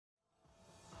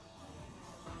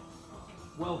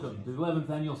Welcome to the 11th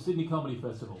Annual Sydney Comedy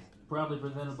Festival, proudly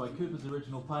presented by Cooper's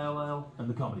Original Pale Ale and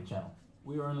the Comedy Channel.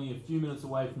 We are only a few minutes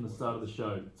away from the start of the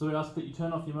show, so we ask that you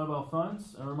turn off your mobile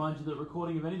phones and remind you that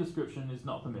recording of any description is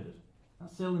not permitted. Now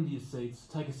settle into your seats,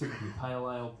 take a sip of your pale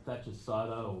ale, Thatcher's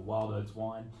cider or wild oats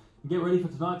wine, and get ready for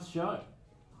tonight's show.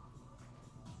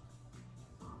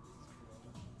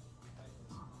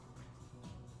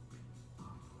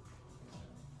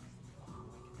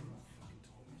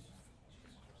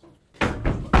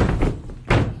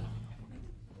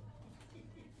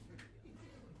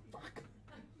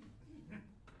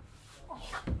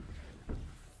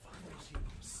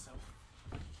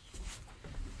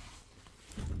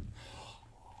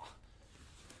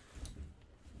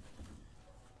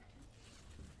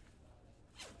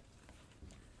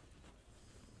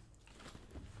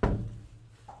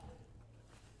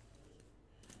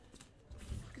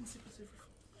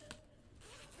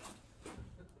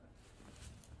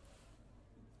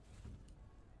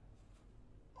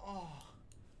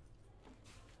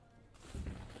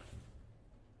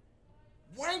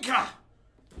 Wanker!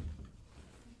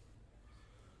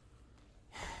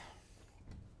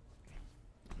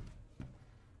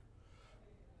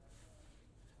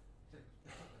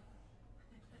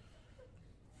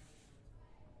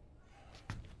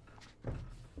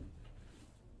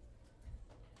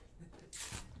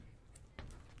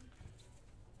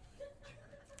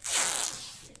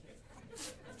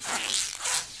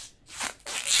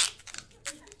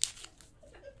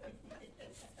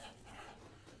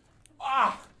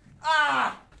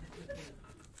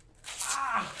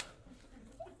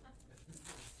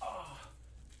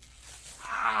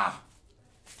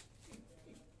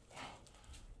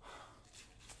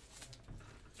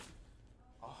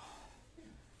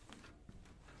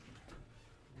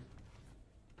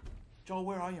 Joel,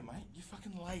 where are you, mate? You're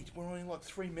fucking late. We're only like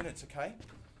 3 minutes, okay?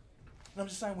 And I'm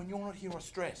just saying, when you're not here, I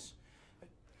stress.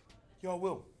 Yeah, I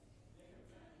will.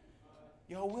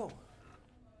 Yeah, I will.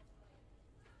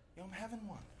 Yeah, I'm having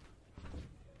one.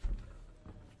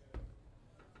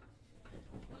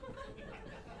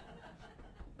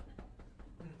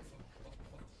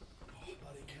 Oh,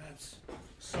 bloody cabs.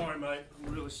 Sorry, mate.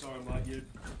 I'm really sorry, mate.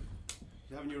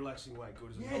 You're having your relaxing way.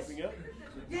 Good. Is it helping you?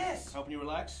 Yes. Helping you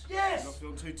relax? Yes. You're not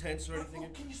feeling too tense or anything?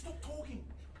 Look, can you stop talking?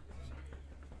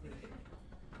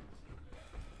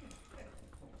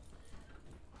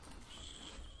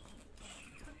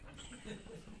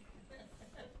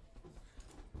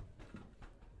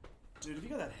 Dude, have you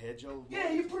got that hair gel?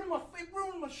 Yeah, you put it in it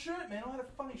ruined my shirt, man. I had a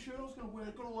funny shirt I was going to wear.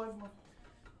 It got all over my...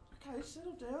 Okay,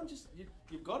 settle down. Just,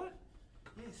 you've got it?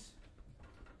 Yes.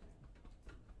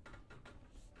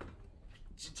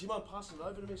 Do you mind passing it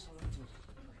over to me so I don't have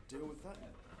to deal with that?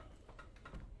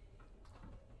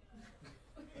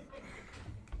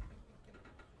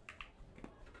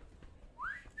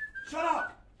 Shut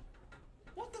up!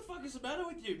 What the fuck is the matter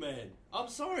with you, man? I'm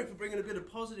sorry for bringing a bit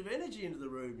of positive energy into the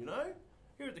room, you know?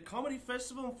 Here at the Comedy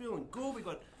Festival, I'm feeling good. We've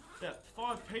got about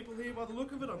 5 people here by the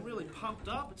look of it. I'm really pumped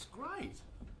up. It's great.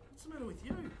 What's the matter with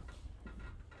you?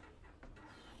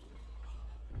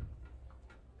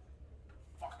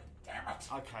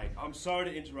 Okay, I'm sorry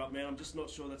to interrupt, man. I'm just not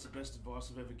sure that's the best advice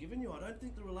I've ever given you. I don't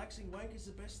think the relaxing wank is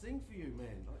the best thing for you,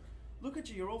 man. Like, look at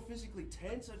you, you're all physically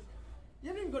tense. And you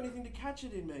haven't even got anything to catch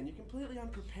it in, man. You're completely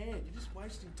unprepared. You're just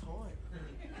wasting time.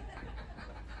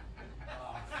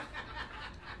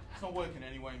 It's not working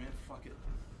anyway, man. Fuck it.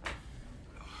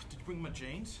 Did you bring my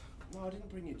jeans? No, I didn't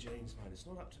bring your jeans, mate. It's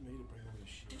not up to me to bring all your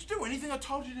shit. Did you do anything I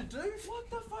told you to do? What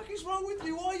the fuck is wrong with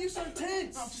you? Why are you so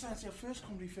tense? No, I'm just saying it's our first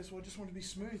comedy festival. I just want to be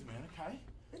smooth, man, okay?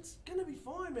 It's gonna be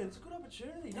fine, man. It's a good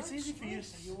opportunity. It's easy for you to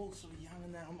say you're all sort of young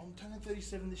and that. I'm turning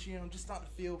 37 this year and I'm just starting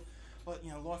to feel like,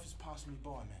 you know, life is passing me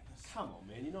by, man. Come on,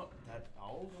 man. You're not that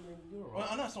old. I mean, you're all right. Well,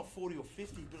 I know it's not 40 or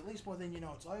 50, but at least by then you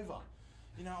know it's over.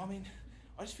 You know, I mean...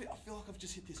 I feel like I've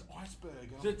just hit this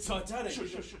iceberg. The Titanic. Sure.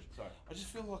 Sorry. I just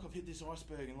feel like I've hit this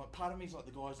iceberg, and like part of me's like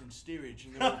the guys in steerage.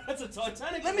 And that's a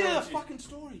Titanic. Let me know the fucking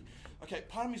story. Okay,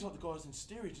 part of me's like the guys in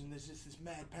steerage, and there's just this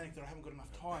mad panic that I haven't got enough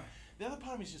time. The other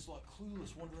part of me's just like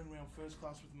clueless, wandering around first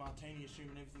class with a martini,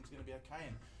 assuming everything's going to be okay.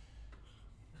 And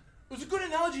it was a good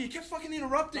analogy. You kept fucking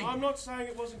interrupting. No, I'm not saying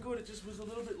it wasn't good. It just was a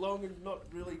little bit long and not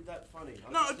really that funny.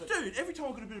 Dude, every time I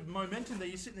got a bit of momentum there,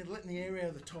 you're sitting there letting the air out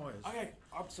of the tyres. Okay,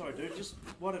 I'm sorry, dude. Just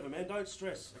whatever, man. Don't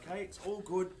stress, okay? It's all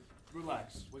good.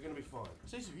 Relax. We're going to be fine.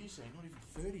 It's easy for you saying, not even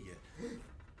 30 yet.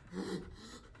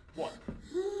 What?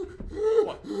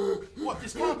 What?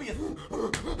 This can't be a...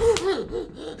 What the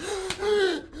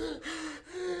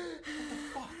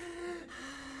fuck?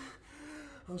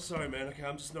 I'm sorry, man. Okay,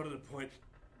 I'm just not at a point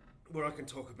where I can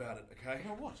talk about it, okay?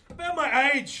 About what? About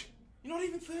my age! You're not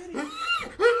even 30.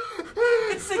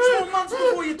 It's 6 more months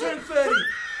before you turn 30.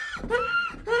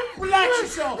 Relax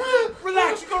yourself.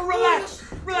 Relax. You gotta relax.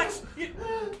 Relax.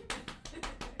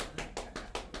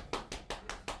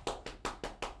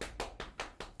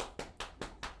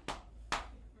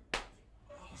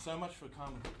 So much for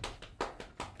coming.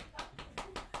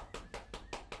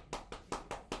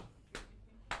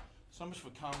 So much for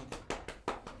coming.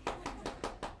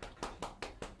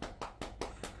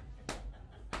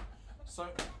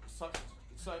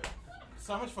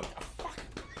 So much for fuck.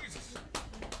 Jesus.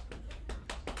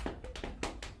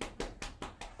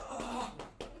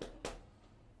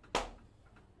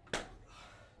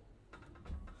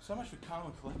 So much for calm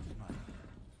and collected, mate.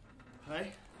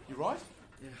 Hey, you right?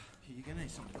 Yeah. Here, you're gonna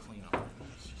need something to clean up.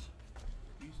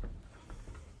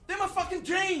 They're my fucking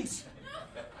jeans.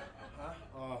 Huh?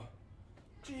 Oh,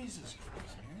 Jesus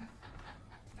Christ, man.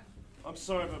 I'm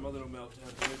sorry about my little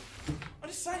meltdown, dude. I'm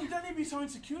just saying, you don't need to be so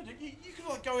insecure. You could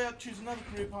like go out, choose another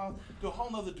career path, do a whole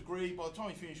nother degree. By the time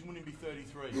you finish, you wouldn't even be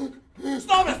 33.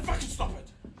 Stop it! Fucking stop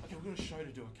it! Okay, we've got a show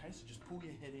to do, okay? So just pull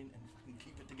your head in and fucking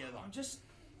keep it together. I'm just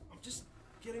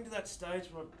getting to that stage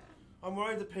where I'm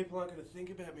worried that people aren't going to think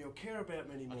about me or care about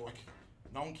me anymore. Okay.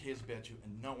 No one cares about you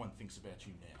and no one thinks about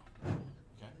you now.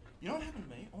 Okay? You know what happened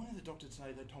to me? I went to the doctor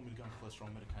today, they told me to go on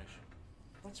cholesterol medication.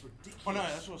 That's ridiculous. I know,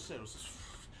 that's what I said.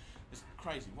 It's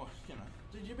crazy. What, you know?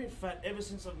 Dude, you've been fat ever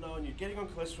since I've known you. Getting on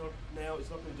cholesterol now is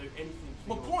not going to do anything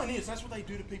for you. My point is, that's what they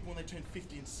do to people when they turn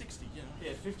 50 and 60, you know?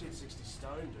 Yeah, 50 and 60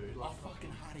 stone, dude. Like,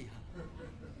 fucking hardy.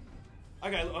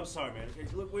 Okay, look, I'm sorry, man. Okay,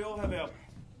 look, we all have our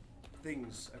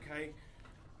things, okay?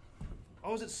 I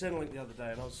was at Centrelink the other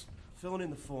day and I was filling in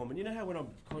the form, and you know how when I'm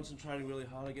concentrating really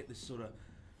hard I get this sort of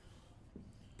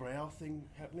brow thing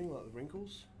happening, like the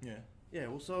wrinkles? Yeah. Yeah,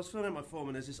 well, so I was filling out my form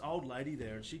and there's this old lady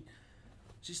there and she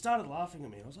started laughing at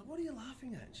me. I was like, what are you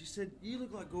laughing at? And she said, you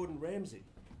look like Gordon Ramsay.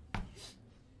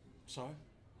 So?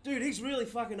 Dude, he's really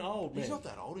fucking old, man. He's not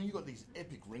that old and you got these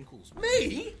epic wrinkles.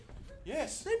 Me?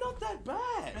 Yes. They're not that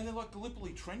bad. And they're like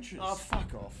Gallipoli trenches. Oh,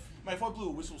 fuck off. Mate, if I blew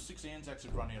a whistle, 6 Anzacs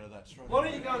would run out of that straight away. Why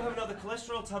don't you go and have another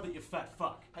cholesterol tablet, you fat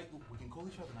fuck? Hey, look, we can call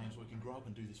each other names so we can grow up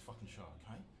and do this fucking show,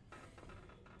 okay?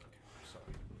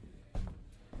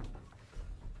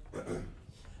 Sorry.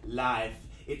 Life.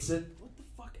 It's a... What the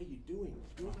fuck are you doing?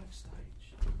 You're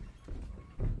backstage.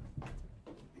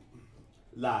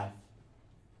 Life.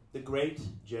 The great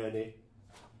journey.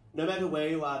 No matter where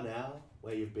you are now,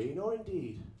 where you've been, or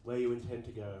indeed where you intend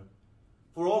to go.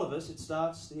 For all of us, it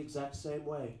starts the exact same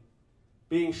way.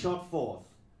 Being shot forth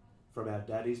from our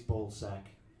daddy's ballsack.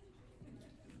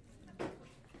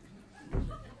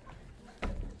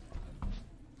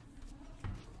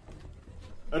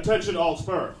 Attention all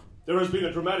spur. There has been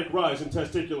a dramatic rise in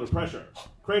testicular pressure.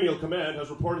 Cranial Command has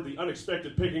reported the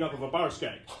unexpected picking up of a bar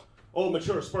skank. All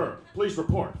mature spur, please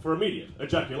report for immediate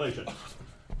ejaculation.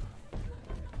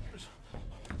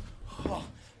 Oh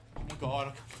my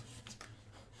God.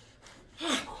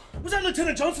 Was that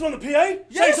Lieutenant Johnson on the PA? Yes.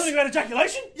 Saying something about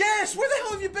ejaculation? Yes! Where the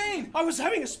hell have you been? I was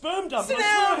having a sperm dump. Sit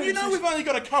down! You know we've only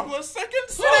got a couple of seconds.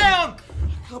 Sit down!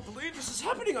 I can't believe this is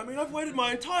happening. I mean, I've waited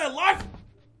my entire life.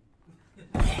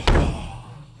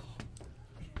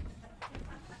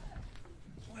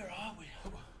 Where are we?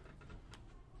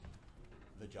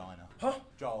 Vagina. Huh?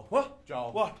 Joel. What?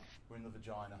 Joel. What? We're in the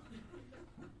vagina.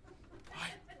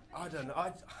 I don't know.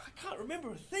 I can't remember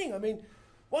a thing. I mean...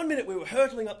 One minute we were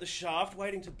hurtling up the shaft,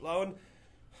 waiting to blow, and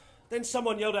then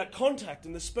someone yelled out contact,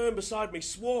 and the sperm beside me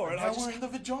swore, and I just... we're in the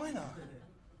vagina.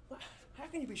 How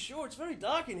can you be sure? It's very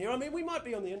dark in here. I mean, we might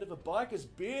be on the end of a biker's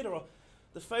beard or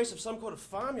the face of some kind of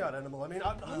farmyard animal. I mean,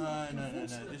 No.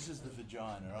 This is the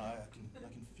vagina. I can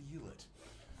feel it.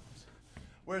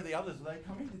 Where are the others? Are they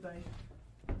coming? Did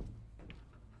they...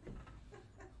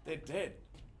 They're dead,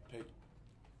 Pete.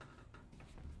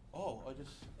 Oh, I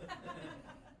just...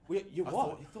 You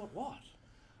thought what?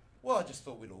 Well, I just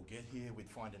thought we'd all get here,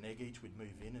 we'd find an egg each, we'd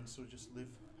move in and sort of just live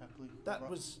happily. That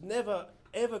was never,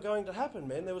 ever going to happen,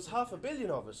 man. There was 500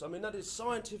 million of us. I mean, that is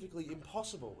scientifically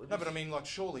impossible. No, but I mean, like,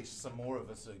 surely some more of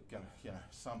us are going to, you know,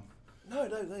 some... No,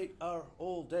 they are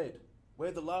all dead.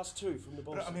 We're the last two from the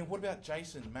boss. I mean, what about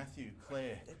Jason, Matthew,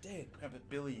 Claire? They're dead. How about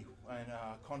Billy and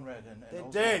Conrad and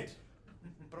They're dead.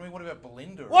 But I mean, what about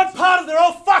Belinda? What part of they're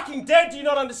all fucking dead do you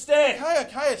not understand?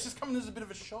 Okay, it's just coming as a bit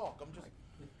of a shock.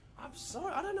 I'm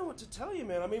sorry, I don't know what to tell you,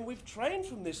 man. I mean, we've trained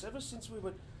from this ever since we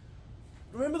were...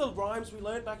 Remember the rhymes we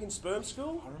learned back in sperm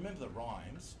school? I remember the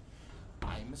rhymes.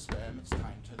 I'm a sperm, it's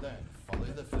time to learn. Follow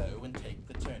the flow and take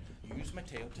the turn. Use my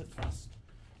tail to thrust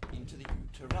into the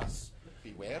uterus.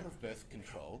 Beware of birth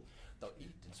control. They'll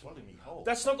eat and swallow me whole.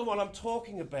 That's not the one I'm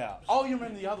talking about. Oh, you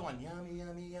remember the other one? Yummy,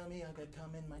 yummy, yummy, I got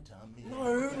cum in my tummy.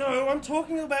 No, I'm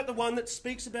talking about the one that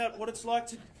speaks about what it's like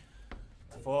to...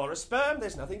 For a sperm,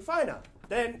 there's nothing finer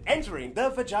than entering the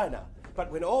vagina.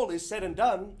 But when all is said and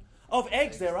done, of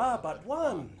eggs there are but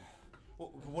one.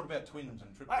 What about twins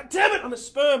and triplets? Damn it, I'm a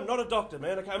sperm, not a doctor,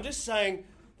 man. Okay, I'm just saying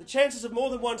the chances of more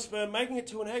than one sperm making it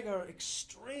to an egg are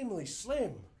extremely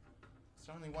slim.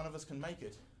 So only one of us can make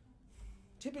it.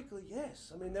 Typically,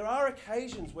 yes. I mean, there are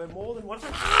occasions where more than one... Get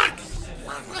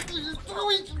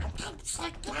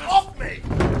off me!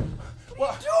 What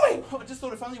are you doing? I just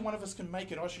thought if only one of us can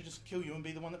make it, I should just kill you and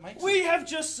be the one that makes it. We have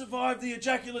just survived the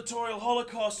ejaculatorial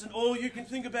holocaust and all you can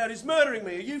think about is murdering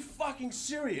me. Are you fucking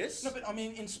serious? No, but I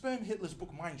mean, in Sperm Hitler's book,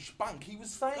 Mein Spunk, he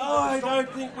was saying... I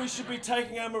don't think we should be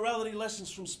taking our morality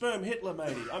lessons from Sperm Hitler,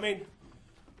 matey. I mean,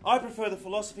 I prefer the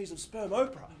philosophies of Sperm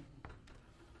Oprah,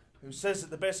 who says that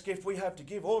the best gift we have to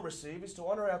give or receive is to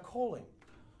honour our calling.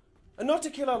 And not to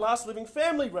kill our last living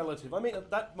family relative. I mean,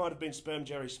 that might have been Sperm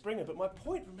Jerry Springer, but my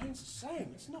point remains the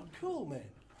same. It's not cool, man.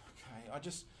 Okay, I'm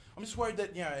just worried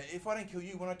that, you know, if I don't kill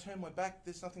you, when I turn my back,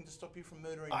 there's nothing to stop you from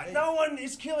murdering me. No one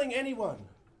is killing anyone,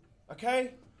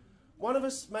 okay? One of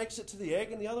us makes it to the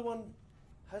egg and the other one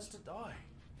has to die.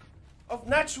 Of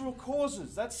natural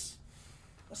causes. That's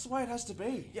the way it has to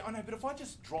be. Yeah, I know, but if I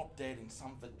just drop dead in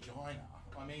some vagina,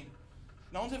 I mean,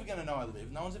 no one's ever going to know I live,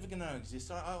 no one's ever going to know I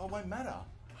exist, I won't matter.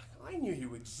 I knew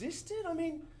you existed. I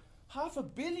mean,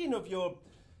 500 million of your,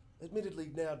 admittedly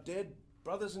now dead,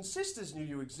 brothers and sisters knew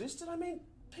you existed. I mean,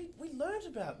 Pete, we learnt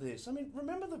about this. I mean,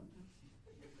 remember the...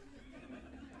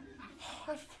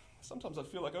 Sometimes I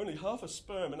feel like only half a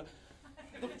sperm. And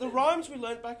the rhymes we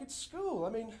learnt back at school.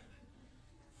 I mean...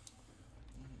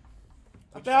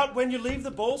 About when you leave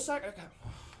the ball sack... Okay.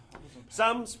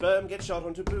 Some sperm get shot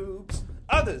onto boobs,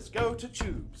 others go to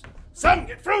tubes. Some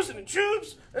get frozen in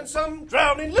tubes, and some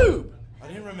drown in lube. I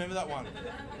didn't remember that one.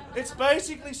 It's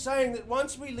basically saying that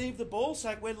once we leave the ball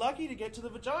sack, we're lucky to get to the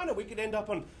vagina. We could end up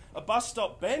on a bus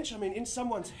stop bench, I mean, in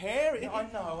someone's hair. Yeah, I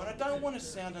know, and I don't want to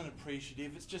sound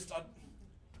unappreciative. It's just,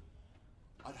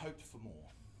 I'd hoped for more.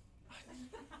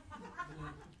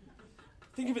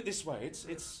 Think of it this way.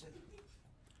 It's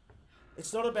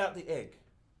not about the egg,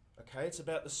 okay? It's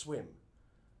about the swim.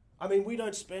 I mean, we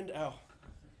don't spend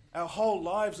our whole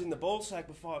lives in the ball sack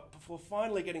before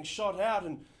finally getting shot out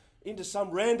and into some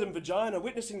random vagina,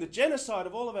 witnessing the genocide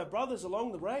of all of our brothers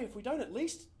along the way, if we don't at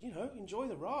least, you know, enjoy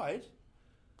the ride.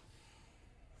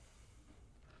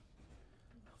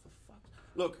 Oh, for fuck.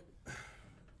 Look,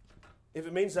 if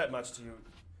it means that much to you,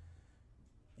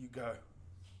 you go.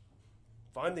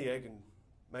 Find the egg and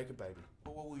make a baby.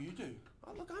 Well, what will you do?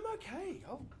 Oh, look, I'm okay.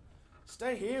 I'll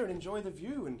stay here and enjoy the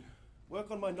view and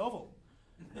work on my novel.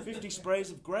 50 sprays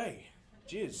of grey.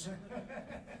 Jizz.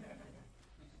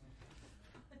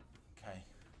 Okay.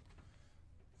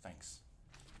 Thanks.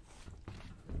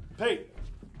 Pete.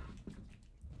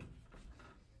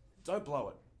 Don't blow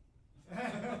it.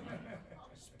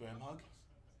 Sperm hug?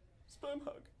 Sperm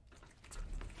hug.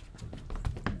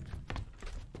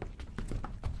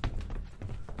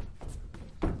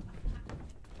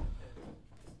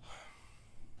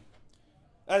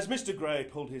 As Mr. Gray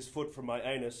pulled his foot from my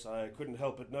anus, I couldn't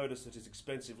help but notice that his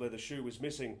expensive leather shoe was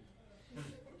missing.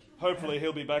 Hopefully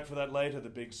he'll be back for that later, the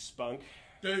big spunk.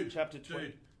 Dude, Chapter 20.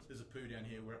 Dude, there's a poo down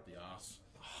here. We're up the arse.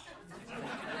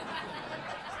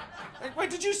 Wait,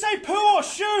 did you say poo or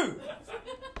shoe?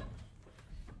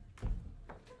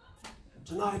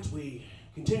 Tonight we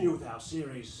continue with our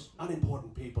series,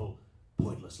 Unimportant People,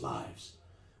 Pointless Lives.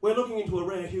 We're looking into a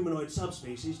rare humanoid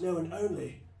subspecies known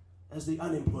only as the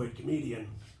unemployed comedian.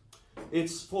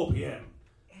 It's 4 p.m.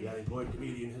 The unemployed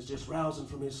comedian has just roused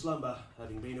from his slumber,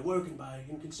 having been awoken by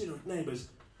inconsiderate neighbours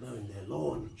mowing their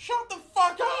lawn. Shut the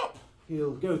fuck up!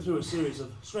 He'll go through a series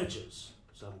of stretches,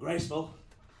 some graceful,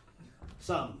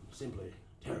 some simply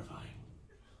terrifying.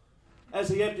 As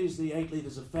he empties the 8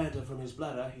 litres of Fanta from his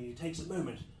bladder, he takes a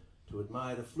moment to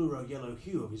admire the fluoro-yellow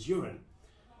hue of his urine.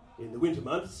 In the winter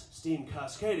months, steam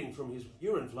cascading from his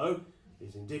urine flow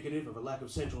is indicative of a lack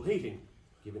of central heating,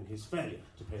 given his failure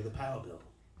to pay the power bill.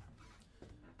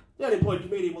 The unemployed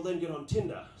comedian will then get on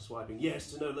Tinder, swiping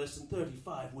yes to no less than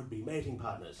 35 would-be mating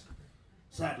partners.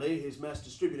 Sadly, his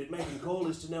mass-distributed mating call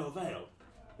is to no avail.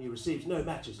 He receives no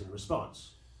matches in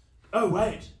response. Oh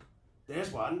wait,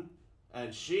 there's one,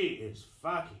 and she is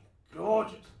fucking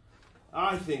gorgeous.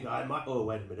 I think I might... Oh,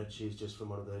 wait a minute, she's just from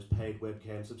one of those paid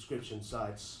webcam subscription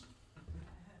sites.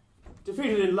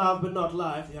 Defeated in love but not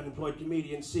life, the unemployed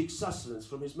comedian seeks sustenance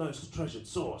from his most treasured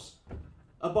source.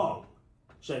 A bong,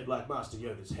 shaped like Master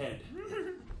Yoda's head.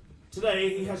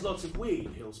 Today he has lots of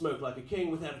weed. He'll smoke like a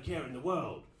king without a care in the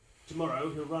world.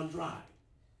 Tomorrow he'll run dry.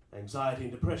 Anxiety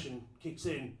and depression kicks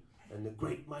in, and the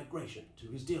great migration to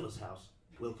his dealer's house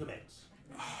will commence.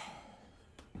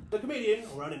 The comedian,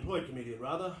 or unemployed comedian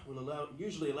rather, will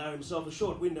usually allow himself a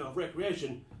short window of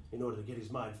recreation in order to get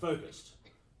his mind focused.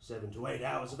 7 to 8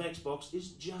 hours of Xbox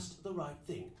is just the right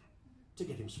thing to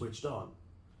get him switched on.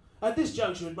 At this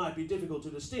juncture, it might be difficult to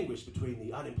distinguish between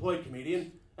the unemployed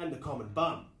comedian and the common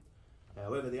bum.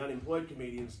 However, the unemployed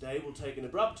comedian's day will take an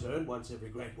abrupt turn once every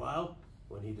great while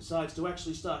when he decides to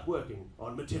actually start working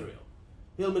on material.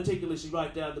 He'll meticulously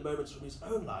write down the moments from his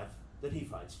own life that he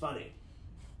finds funny.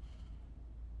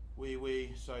 Wee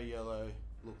wee, so yellow,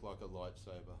 look like a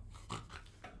lightsaber.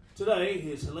 Today,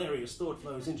 his hilarious thought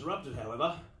flow is interrupted,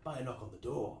 however, by a knock on the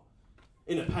door.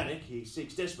 In a panic, he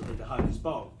seeks desperately to hide his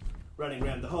bong, running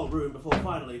around the whole room before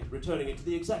finally returning it to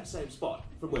the exact same spot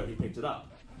from where he picked it up.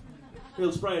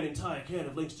 He'll spray an entire can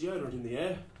of Lynx deodorant in the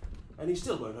air, and he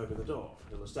still won't open the door.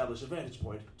 He'll establish a vantage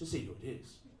point to see who it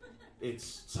is.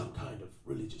 It's some kind of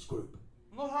religious group.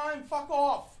 I'm not home, fuck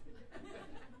off!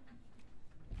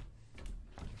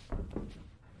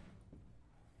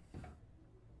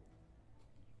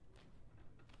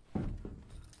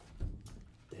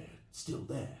 They're still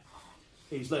there.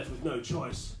 He's left with no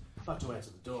choice but to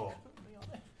answer the door.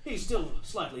 He's still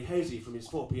slightly hazy from his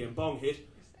 4 p.m. bong hit,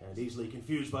 and easily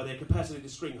confused by their capacity to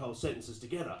string whole sentences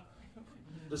together.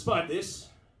 Despite this,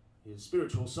 his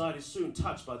spiritual side is soon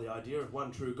touched by the idea of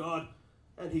one true God,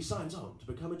 and he signs on to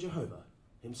become a Jehovah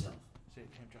himself.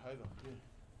 Jehovah, yeah.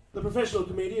 The professional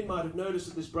comedian might have noticed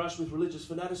that this brush with religious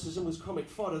fanaticism was comic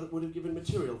fodder that would have given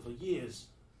material for years.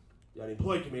 The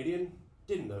unemployed comedian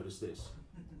didn't notice this.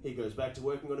 He goes back to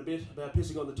working on a bit about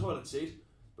pissing on the toilet seat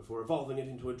before evolving it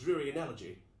into a dreary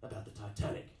analogy about the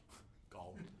Titanic.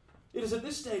 Gold. It is at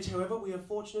this stage, however, we are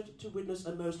fortunate to witness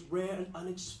a most rare and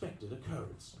unexpected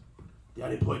occurrence. The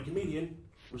unemployed comedian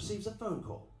receives a phone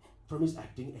call from his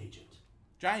acting agent.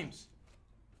 James,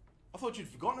 I thought you'd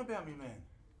forgotten about me, man.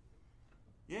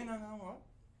 Yeah, no, all right.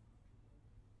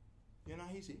 Yeah, no,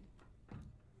 he's here.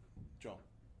 John.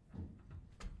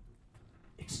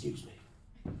 Excuse me.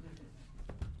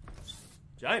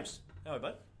 James, how are you,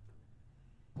 bud?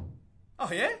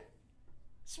 Oh, yeah?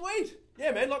 Sweet.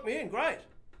 Yeah, man, lock me in. Great.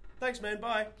 Thanks, man.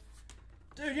 Bye.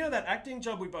 Dude, you know that acting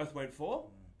job we both went for?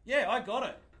 Yeah, I got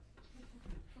it.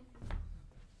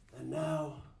 And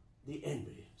now the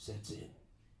envy sets in.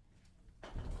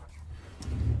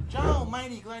 Joel,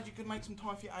 matey, glad you could make some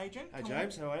time for your agent. Hey, Come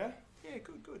James, on. how are you? Yeah,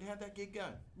 good. How'd that gig go?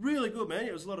 Really good, man.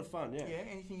 It was a lot of fun, yeah. Yeah,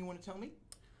 anything you want to tell me?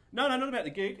 No, not about the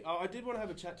gig. I did want to have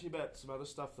a chat to you about some other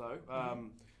stuff, though.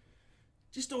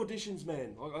 Just auditions,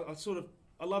 man.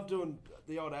 I love doing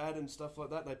the odd ad and stuff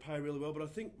like that. They pay really well, but I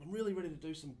think I'm really ready to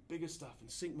do some bigger stuff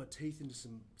and sink my teeth into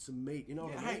some meat. You know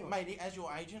what I mean? Hey, matey, as your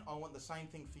agent, I want the same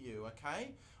thing for you,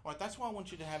 okay? All right, that's why I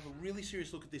want you to have a really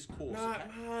serious look at this course, okay?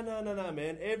 No,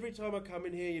 man. Every time I come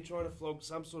in here, you're trying to flog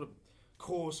some sort of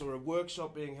course or a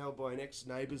workshop being held by an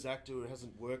ex-neighbours actor who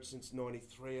hasn't worked since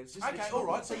 '93. It's just, Okay, all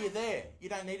right, so you're there. You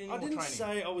don't need any more training. I didn't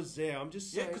say I was there. I'm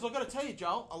just saying... Yeah, because I've got to tell you,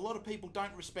 Joel, a lot of people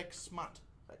don't respect smut.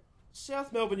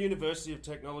 South Melbourne University of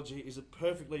Technology is a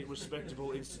perfectly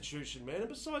respectable institution, man. And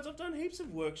besides, I've done heaps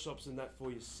of workshops and that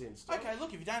for you since. Okay,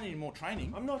 look, if you don't need any more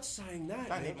training... I'm not saying that,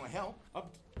 Don't man. need my help. I'm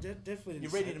definitely didn't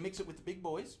You're ready say to mix it with the big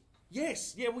boys?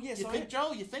 Yes, yeah, well, yes, You I think, am.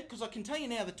 Joel, you think? Because I can tell you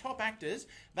now, the top actors,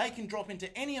 they can drop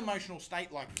into any emotional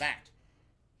state like that.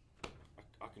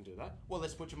 I can do that. Well,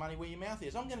 let's put your money where your mouth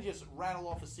is. I'm going to just rattle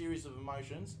off a series of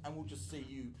emotions, and we'll just see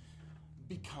you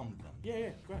become them. Yeah,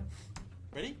 great.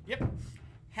 Ready? Yep.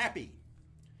 Happy,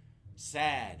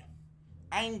 sad,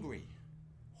 angry,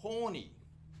 horny,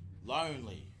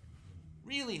 lonely,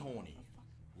 really horny,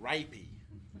 rapey,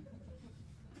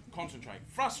 concentrate,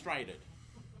 frustrated,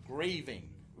 grieving.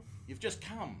 You've just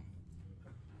come.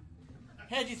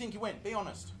 How do you think you went? Be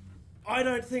honest. I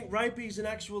don't think rapey's an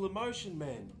actual emotion,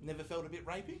 man. Never felt a bit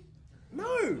rapey?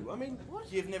 No, I mean,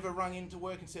 what? You've never rung into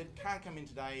work and said, can't come in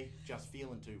today, just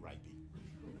feeling too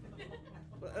rapey.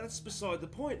 Well, that's beside the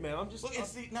point, man. I'm just... Look,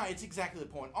 it's exactly the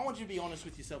point. I want you to be honest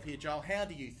with yourself here, Joel. How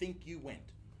do you think you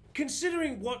went?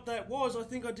 Considering what that was, I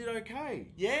think I did okay.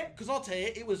 Yeah? Because I'll tell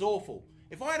you, it was awful.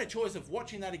 If I had a choice of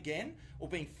watching that again or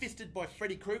being fisted by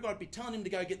Freddy Krueger, I'd be telling him to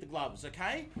go get the gloves,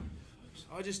 okay?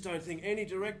 I just don't think any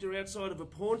director outside of a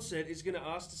porn set is going to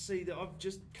ask to see that I've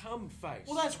just come face.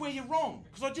 Well, that's where you're wrong.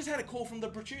 Because I just had a call from the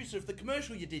producer of the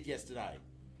commercial you did yesterday.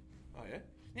 Oh, yeah?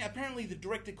 Now, apparently the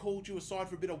director called you aside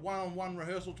for a bit of one-on-one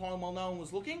rehearsal time while no one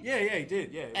was looking. Yeah, he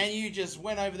did, yeah. And you just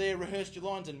went over there, rehearsed your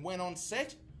lines and went on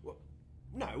set. Well,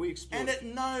 no, we explored... And at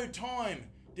no time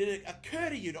Did it occur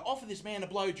to you to offer this man a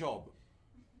blowjob?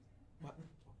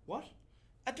 What?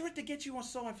 A director gets you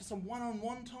aside for some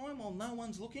one-on-one time while no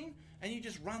one's looking, and you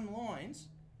just run lines.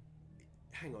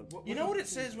 Hang on. You know what it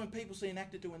says when people see an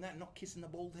actor doing that and not kissing the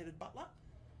bald-headed butler?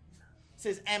 It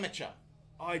says amateur.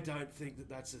 I don't think that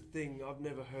that's a thing. I've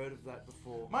never heard of that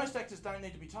before. Most actors don't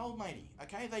need to be told, matey,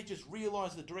 okay? They just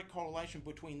realise the direct correlation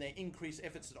between their increased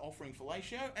efforts at offering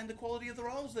fellatio and the quality of the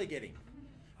roles they're getting.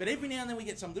 But every now and then we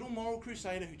get some little moral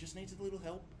crusader who just needs a little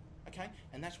help, okay?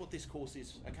 And that's what this course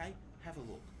is, okay? Have a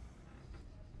look.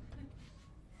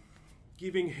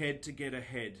 Giving head to get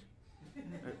ahead.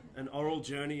 An oral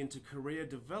journey into career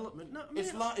development. No, man,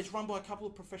 It's run by a couple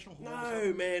of professional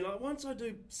No, man. Like, once I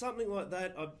do something like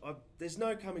that, there's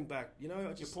no coming back. You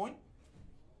know, Your point?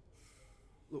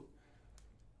 Look,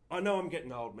 I know I'm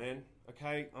getting old, man.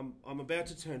 Okay, I'm about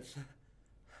to turn.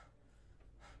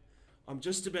 I'm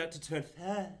just about to turn.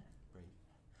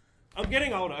 I'm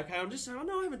getting older. Okay, I'm just saying. I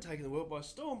know I haven't taken the world by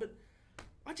storm, but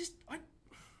I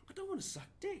don't want to suck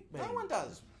dick, man. No one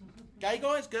does. Gay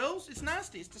guys, girls, it's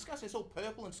nasty. It's disgusting. It's all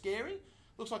purple and scary.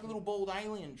 Looks like a little bald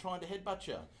alien trying to headbutt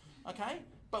you. Okay?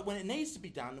 But when it needs to be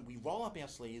done, we roll up our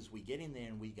sleeves, we get in there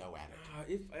and we go at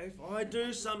it. If I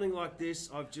do something like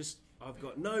this, I've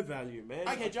got no value, man.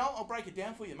 Okay, Joel, I'll break it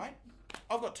down for you, mate.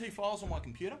 I've got 2 files on my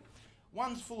computer.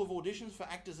 One's full of auditions for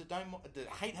actors that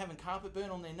hate having carpet burn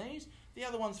on their knees. The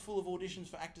other one's full of auditions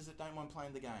for actors that don't mind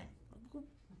playing the game.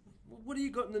 What do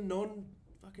you got in the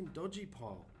non-fucking dodgy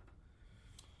pile?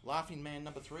 Laughing man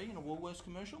number 3 in a Woolworths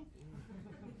commercial.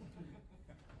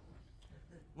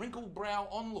 Wrinkled brow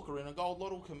onlooker in a Gold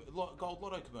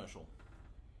Lotto commercial.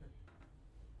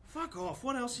 Fuck off.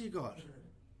 What else you got?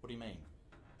 What do you mean?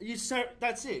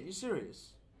 That's it? You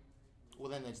serious? Well,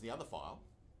 then there's the other file.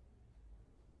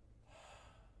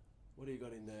 What do you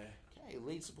got in there? Okay,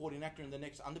 lead supporting actor in the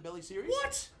next Underbelly series.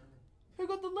 What? Who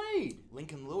got the lead?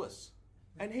 Lincoln Lewis.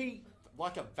 And he...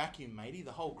 Like a vacuum, matey,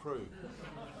 the whole crew.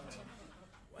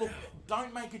 Look,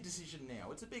 don't make a decision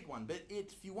now. It's a big one, but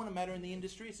if you want to matter in the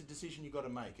industry, it's a decision you've got to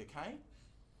make, okay?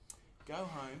 Go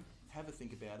home, have a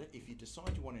think about it. If you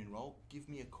decide you want to enrol, give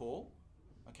me a call,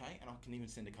 okay? And I can even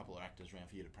send a couple of actors around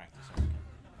for you to practice on.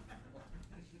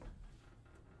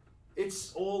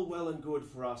 It's all well and good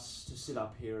for us to sit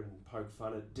up here and poke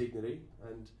fun at dignity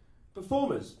and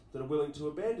performers that are willing to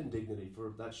abandon dignity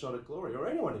for that shot at glory, or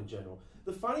anyone in general.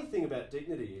 The funny thing about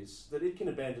dignity is that it can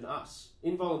abandon us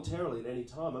involuntarily at any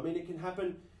time. I mean, it can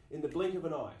happen in the blink of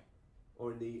an eye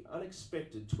or in the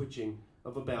unexpected twitching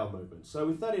of a bowel movement. So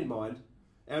with that in mind,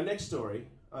 our next story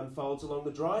unfolds along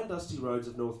the dry and dusty roads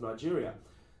of North Nigeria.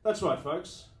 That's right,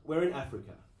 folks. We're in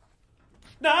Africa.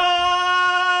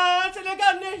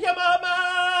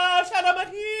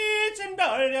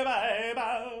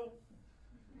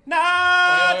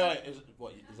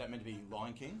 Wait. Is that meant to be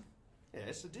Lion King? Yeah,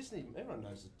 it's a Disney. Everyone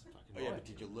knows it's fucking Oh, yeah, but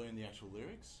did you learn the actual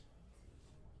lyrics?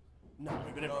 No,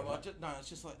 but everyone... It's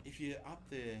just like if you're up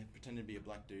there pretending to be a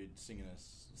black dude singing a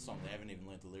song they haven't even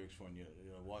learnt the lyrics for and you're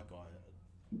a white guy,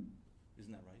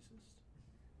 isn't that racist?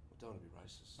 I don't want to be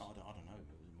racist. No, I don't know,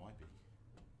 but it might be.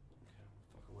 Okay,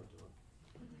 fuck, I won't do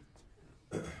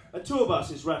it. A tour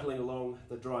bus is rattling along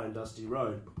the dry and dusty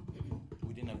road.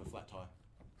 We didn't have a flat tire.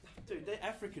 Dude, they're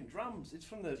African drums. It's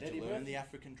from the Did you learn the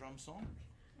African drum song?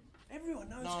 Everyone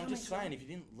knows. No, I'm just saying, if you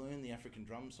didn't learn the African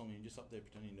drum song and you're just up there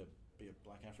pretending to be a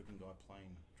black African guy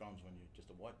playing drums when you're just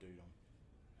a white dude,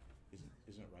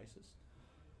 isn't it racist?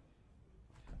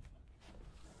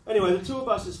 Anyway, the tour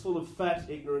bus is full of fat,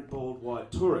 ignorant, bald,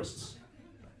 white tourists.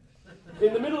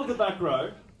 In the middle of the back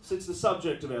row sits the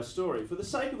subject of our story. For the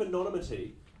sake of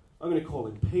anonymity, I'm going to call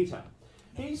him Peter.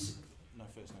 No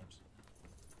first names.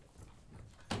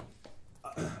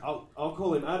 I'll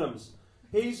call him Adams.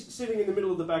 He's sitting in the middle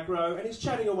of the back row and he's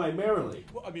chatting away merrily.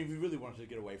 Well, I mean, we really wanted to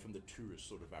get away from the tourist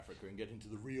sort of Africa and get into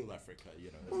the real Africa,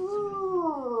 you know.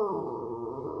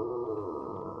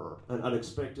 An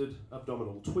unexpected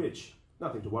abdominal twitch.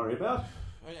 Nothing to worry about.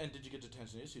 And did you get to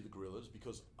Tanzania to see the gorillas?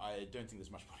 Because I don't think there's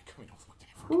much point going all the way to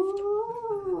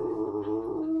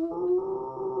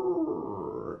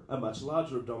Africa. A much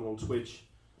larger abdominal twitch.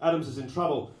 Adams is in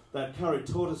trouble. That curried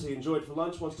tortoise he enjoyed for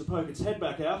lunch wants to poke its head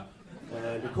back out.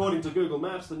 And according to Google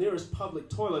Maps, the nearest public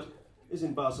toilet is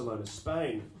in Barcelona,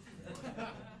 Spain.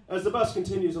 As the bus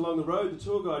continues along the road, the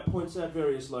tour guide points out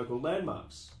various local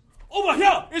landmarks. Over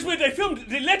here is where they filmed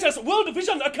the latest World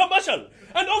Vision commercial.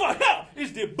 And over here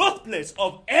is the birthplace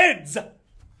of AIDS.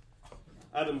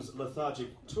 Adam's lethargic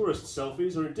tourist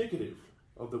selfies are indicative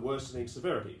of the worsening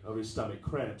severity of his stomach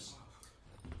cramps.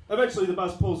 Eventually, the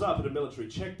bus pulls up at a military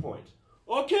checkpoint.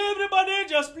 Okay, everybody,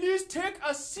 just please take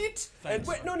a seat. Thanks. And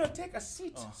wait, no, take a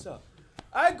seat, sir.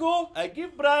 I go, I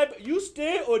give bribe, you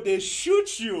stay or they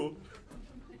shoot you.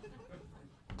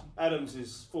 Adams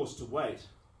is forced to wait.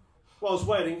 Whilst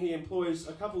waiting, he employs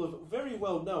a couple of very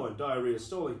well-known diarrhea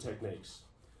stalling techniques,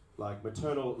 like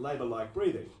maternal labour-like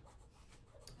breathing.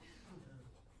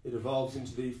 It evolves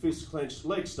into the fist-clenched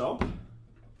leg stomp,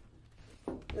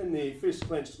 then the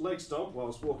fist-clenched leg stomp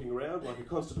whilst walking around like a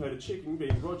constipated chicken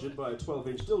being rogered by a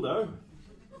 12-inch dildo,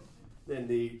 then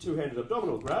the two-handed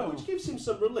abdominal grab, which gives him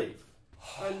some relief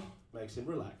and makes him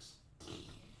relax.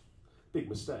 Big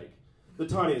mistake. The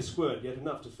tiniest squirt, yet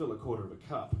enough to fill a quarter of a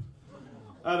cup.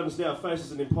 Adams now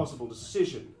faces an impossible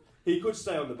decision. He could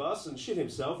stay on the bus and shit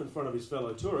himself in front of his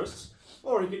fellow tourists,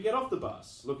 or he could get off the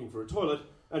bus, looking for a toilet,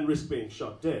 and risk being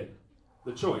shot dead.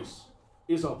 The choice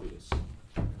is obvious.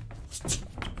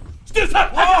 Still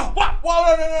stop! What?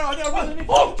 Whoa, no, I really need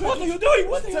to... Oh, what are you doing?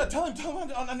 What are you... Tell him,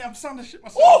 I'm starting to shit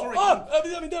myself. Oh, Sorry.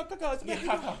 caca. Yeah,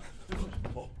 caca.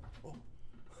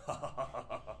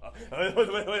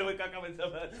 Wait,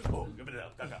 caca. Oh, give it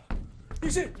up, caca. He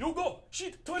said, you go,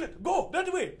 shit, toilet, go,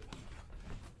 that way.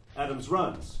 Adams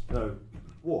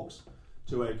walks,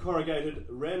 to a corrugated,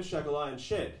 ramshackle iron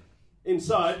shed.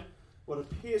 Inside, what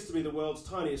appears to be the world's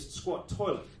tiniest squat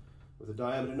toilet, with a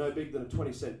diameter no bigger than a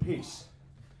 20-cent piece.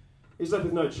 He's left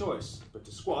with no choice but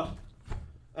to squat,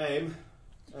 aim,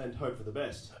 and hope for the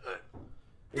best.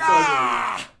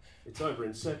 It's over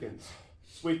in seconds.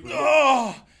 Sweet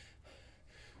relief.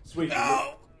 Sweet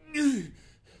relief.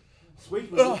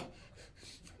 Sweet relief.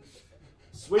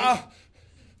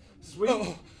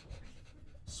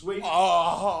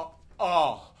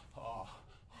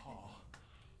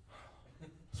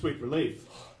 Sweet relief.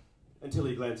 Until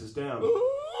he glances down.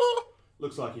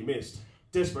 Looks like he missed.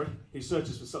 Desperate, he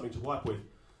searches for something to wipe with.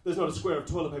 There's not a square of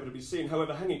toilet paper to be seen,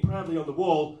 however, hanging proudly on the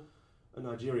wall, a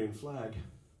Nigerian flag.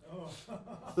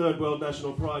 Third world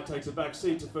national pride takes a back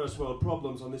seat to first world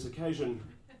problems on this occasion.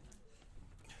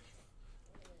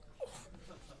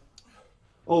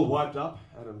 All wiped up,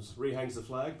 Adams rehangs the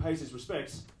flag, pays his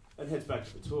respects, and heads back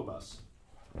to the tour bus.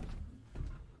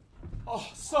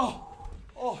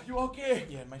 You okay?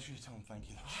 Yeah, make sure you tell him thank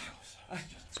you.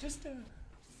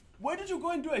 Why did you go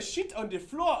and do a shit on the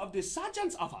floor of the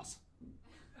sergeant's office?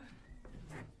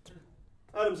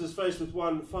 Adams is faced with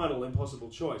one final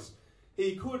impossible choice.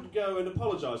 He could go and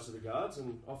apologise to the guards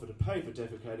and offer to pay for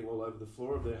defecating all over the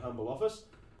floor of their humble office,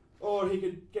 or he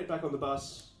could get back on the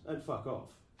bus and fuck off.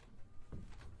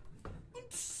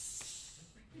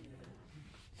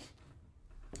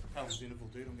 How long's the interval,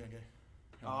 dude? I'm going to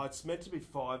go. It's meant to be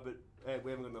 5, but we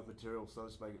haven't got enough material, so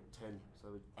let's make it 10. So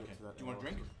we get to that. Do you want a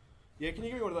drink? Yeah, can you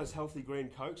give me one of those healthy green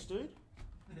Cokes, dude?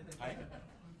 Hey?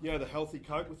 You know, the healthy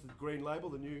Coke with the green label,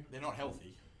 the new... They're not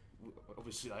healthy.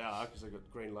 Obviously they are, because they've got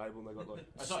green label and they've got like...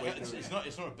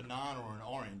 It's not a banana or an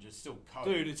orange, it's still Coke.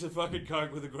 Dude, it's a fucking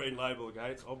Coke with a green label,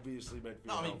 okay? It's obviously meant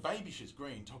to be baby shit's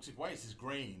green, toxic waste is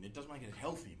green. It does make it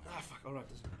healthy, man. Fuck, alright.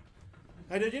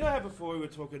 Hey, did you know how before we were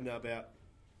talking about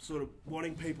sort of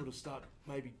wanting people to start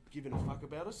maybe giving a fuck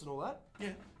about us and all that?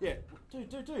 Yeah. Yeah,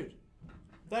 dude.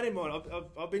 That in mind,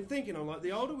 I've been thinking, I'm like,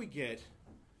 the older we get,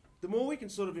 the more we can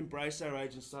sort of embrace our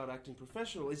age and start acting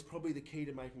professional is probably the key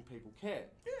to making people care.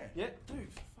 Yeah. Yeah,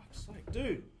 dude, for fuck's sake.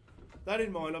 Dude, that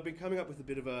in mind, I've been coming up with a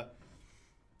bit of a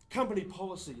company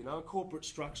policy, you know, a corporate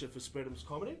structure for Spreadborough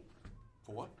Comedy.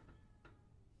 For what?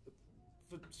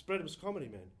 For Spreadborough Comedy,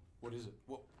 man. What is it?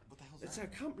 What the hell's that? It's our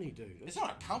company, dude. It's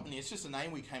not a company, it's just a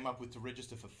name we came up with to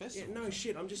register for festivals. Yeah, no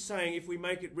shit. I'm just saying if we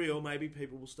make it real, maybe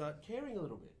people will start caring a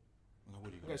little bit. No,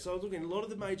 what do you got? Okay, so I was looking, a lot of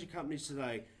the major companies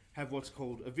today have what's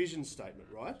called a vision statement,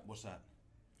 right? What's that?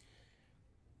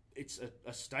 It's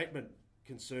a statement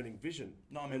concerning vision.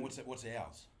 No, I mean, what's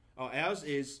ours? Oh, ours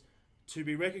is to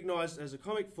be recognised as a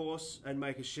comic force and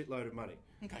make a shitload of money.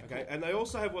 Okay, Okay, cool. and they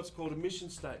also have what's called a mission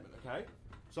statement, okay?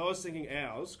 So I was thinking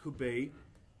ours could be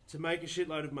to make a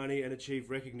shitload of money and achieve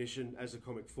recognition as a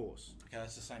comic force. Okay,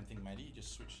 that's the same thing, matey. You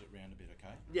just switched it around a bit,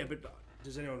 okay? Yeah, but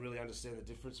does anyone really understand the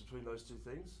difference between those two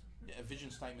things? Yeah, a vision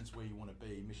statement's where you want to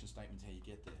be, mission statement's how you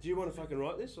get there. Do you want to fucking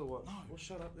write this or what? No. Well,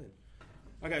 shut up then.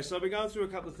 Okay, so I've been going through a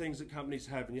couple of things that companies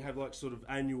have, and you have like sort of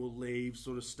annual leave,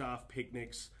 sort of staff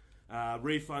picnics,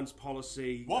 refunds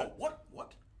policy. What?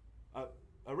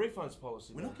 A refunds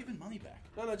policy. We're man. not giving money back.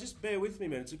 No, just bear with me,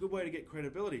 man. It's a good way to get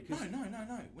credibility. No. We're not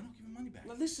giving money back.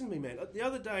 Now listen to me, man. The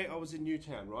other day I was in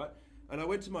Newtown, right? And I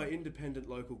went to my independent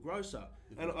local grocer,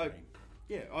 and I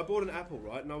bought an apple,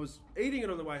 right? And I was eating it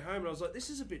on the way home, and I was like, this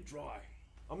is a bit dry.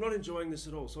 I'm not enjoying this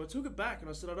at all. So I took it back, and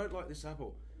I said, I don't like this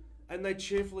apple. And they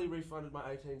cheerfully refunded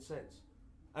my 18 cents.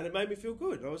 And it made me feel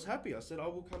good. I was happy. I said, I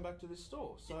will come back to this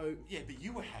store. So Yeah, but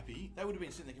you were happy. They would have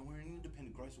been sitting there going, we're an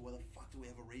independent grocer. Why the fuck do we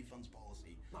have a refunds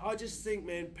policy? I just think,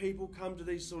 man, people come to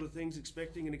these sort of things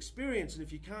expecting an experience, and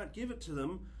if you can't give it to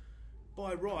them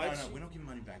by rights... No, we're not giving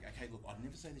money back. Okay, look, I'd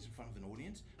never say this in front of an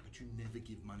audience, but you never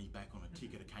give money back on a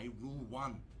ticket, okay? Rule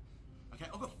 1. Okay,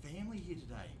 I've got family here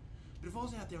today. But if I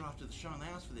was out there after the show and they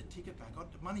asked for their ticket back,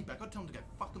 money back, I'd tell them to go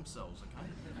fuck themselves, okay?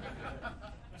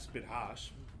 It's a bit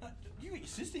harsh. You got your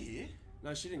sister here.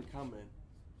 No, she didn't come, man.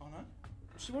 Oh, no?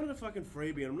 She wanted a fucking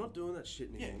freebie, and I'm not doing that shit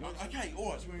anymore. Yeah, okay,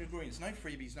 alright, so we're in agreement. No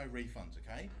freebies, no refunds,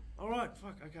 okay? Alright,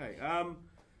 fuck, okay.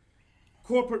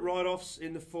 Corporate write-offs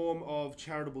in the form of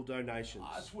charitable donations.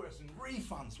 It's worse than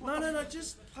refunds. No,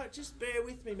 just bear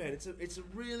with me, man. It's a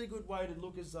really good way to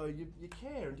look as though you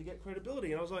care and to get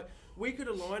credibility. And I was like, we could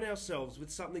align ourselves with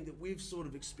something that we've sort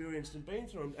of experienced and been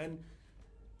through. And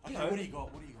okay, what do you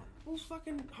got? Well,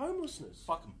 fucking homelessness.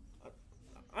 Fuck them.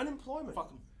 Unemployment. Fuck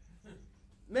them.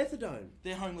 Methadone.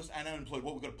 They're homeless and unemployed.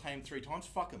 What, we've got to pay them 3 times?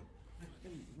 Fuck them.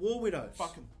 Fucking war widows.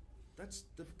 Fuck them. That's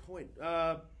the point.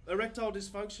 Erectile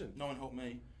dysfunction. No one helped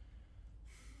me.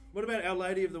 What about Our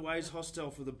Lady of the Ways Hostel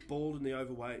for the bald and the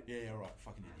overweight? Yeah, alright.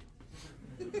 Fucking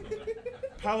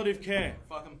idiot. Palliative care.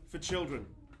 Fuck them. For children.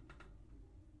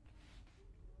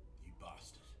 You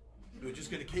bastard. You were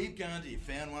just going to keep going till you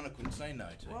found one I couldn't say no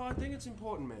to. Well, I think it's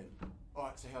important, man.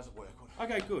 Alright, so how's it work?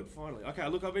 Okay, good, finally. Okay,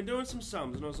 look, I've been doing some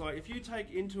sums, and I was like, if you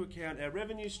take into account our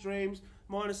revenue streams,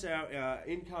 minus our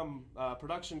income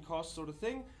production costs sort of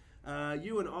thing,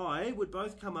 you and I would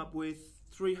both come up with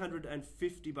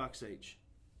 $350 each.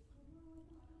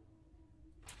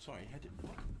 Sorry, how did...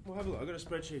 What? Well, have a look. I've got a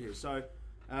spreadsheet here. So,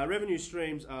 revenue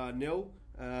streams are nil,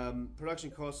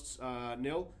 production costs are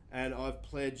nil, and I've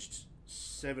pledged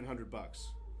 $700.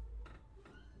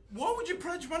 Why would you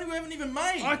pledge money we haven't even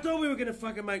made? I thought we were going to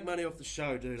fucking make money off the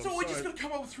show, dude. So we're just going to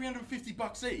come up with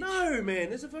 $350 each? No, man.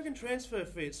 There's a fucking transfer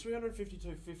fee. It's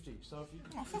 $352.50. So if you...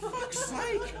 Oh, for fuck's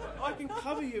sake! I can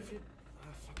cover you if you...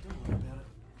 Oh, fuck, don't worry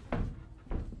about it.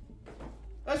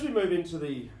 As we move into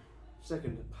the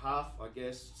second half, I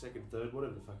guess, second, third,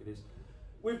 whatever the fuck it is,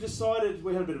 we've decided...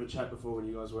 We had a bit of a chat before when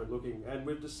you guys weren't looking, and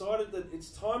we've decided that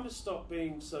it's time to stop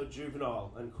being so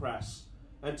juvenile and crass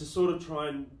and to sort of try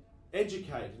and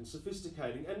educate and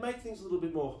sophisticating and make things a little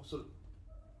bit more sort of,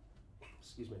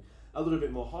 a little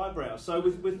bit more highbrow. So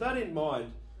with that in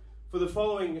mind, for the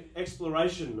following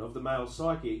exploration of the male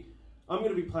psyche, I'm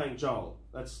going to be playing Joel.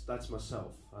 That's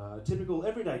myself. A typical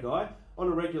everyday guy on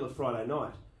a regular Friday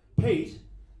night. Pete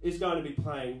is going to be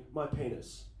playing my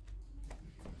penis.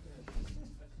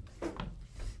 Come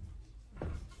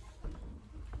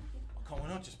on, we're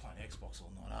not just playing Xbox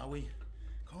all night, are we?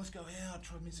 Come on, let's go out,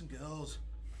 try to meet some girls.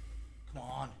 Come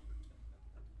on.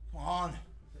 Come on.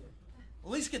 At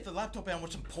least get the laptop out and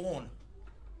watch some porn.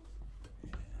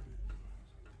 Yeah.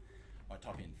 I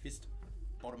type in fist,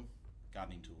 bottom,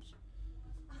 gardening tools.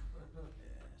 Yes.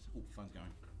 Oh, phone's going.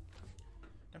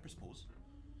 Don't press pause.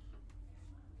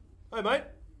 Hey, mate.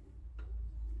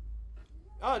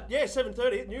 Yeah,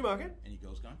 7:30 at Newmarket. Any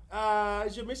girls going?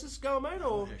 Is your missus going, mate,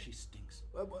 or Yeah, she stinks.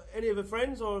 any of her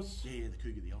friends, or Yeah, the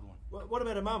cougar, the older one. what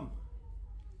about her mum?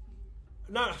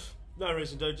 No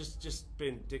reason, dude. Just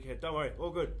being a dickhead. Don't worry.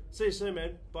 All good. See you soon,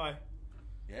 man. Bye.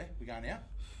 Yeah, we going out?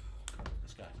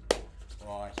 Let's go.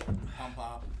 Right, pump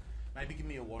up. Maybe give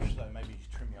me a wash though. Maybe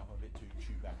trim me up a bit to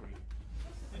chew backery.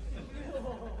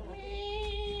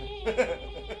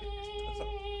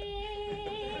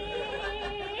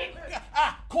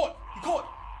 Caught! You caught!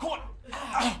 Caught!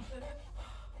 Ah.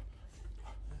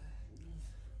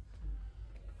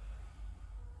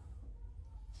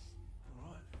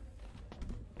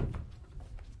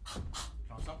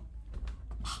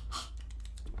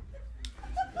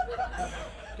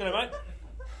 G'day, mate.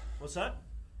 What's that?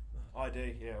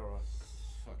 ID. Yeah, all right.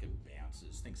 Fucking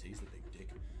bounces. Thinks he's the big dick.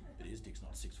 But his dick's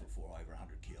not 6'4", over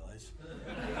 100 kilos.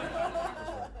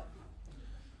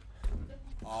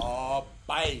 Oh,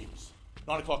 babes.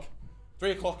 9 o'clock.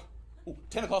 3 o'clock. Ooh,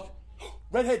 10 o'clock.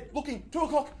 Redhead, looking. 2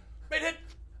 o'clock. Redhead.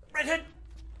 Redhead.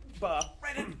 Bar.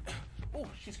 Redhead. Oh,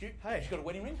 she's cute. Hey. She's got a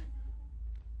wedding ring.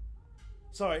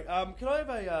 Sorry. Can I have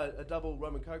a double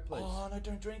rum and coke, please? Oh, no,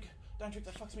 don't drink. Don't drink,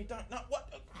 that fucks me. Don't. No, what?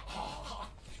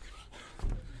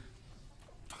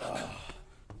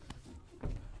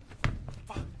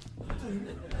 Fuck.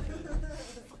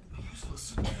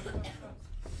 Useless.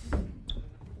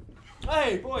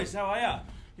 Hey, boys, how are ya?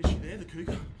 Is she there, the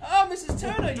cougar? Oh, Mrs.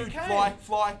 Turner, you Dude, came. fly.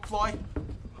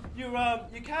 You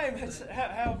came. How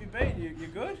have you been? You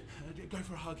good? Go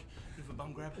for a hug. Bit of a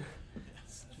bum grab.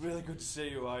 It's really good to see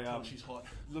you. She's hot.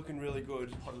 Looking really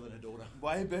good. Hotter than her daughter.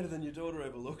 Way better than your daughter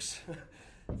ever looks.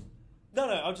 No,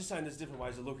 I'm just saying there's different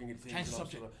ways of looking at things. Change the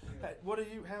subject. Hey, what are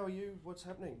you? How are you? What's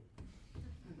happening?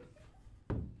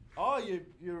 Oh,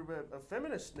 you're a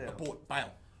feminist now. Abort.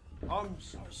 Bail. I'm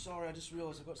so sorry. I just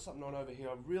realised I've got something on over here.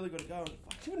 I've really got to go.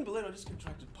 Fuck, you wouldn't believe it. I just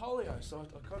contracted polio, so I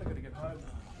kind of got to get home.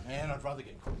 Oh, man, I'd rather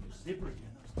get caught in a zipper again.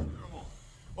 That's terrible.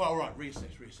 Well, all right.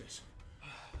 Reassess.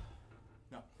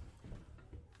 No.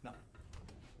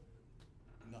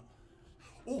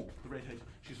 Oh, the redhead.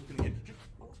 She's looking again.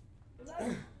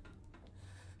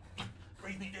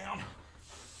 Breathe me down.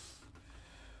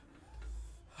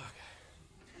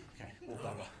 Okay, walk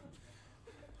over.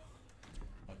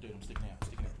 Oh, dude, I'm sticking out.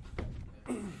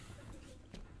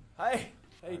 Hey,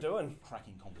 how you doing?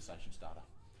 Cracking conversation starter.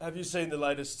 Have you seen the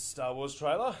latest Star Wars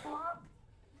trailer?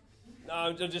 No,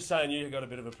 I'm just saying you got a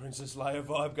bit of a Princess Leia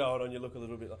vibe going on. You look a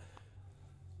little bit like...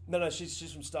 No,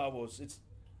 she's from Star Wars. It's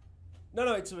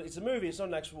a movie. It's not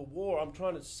an actual war. I'm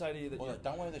trying to say to you that... Well,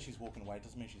 don't worry that she's walking away. It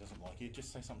doesn't mean she doesn't like you.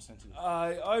 Just say something sensitive.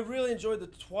 I really enjoyed the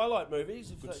Twilight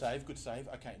movies. Good save.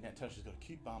 Okay, now tell her she's got a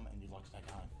cute bum and you'd like to take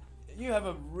her home. You have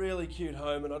a really cute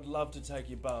home and I'd love to take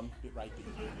your bum. Bit rapey.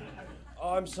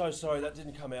 I'm so sorry that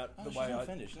didn't come out the way She's not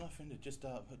offended. Just,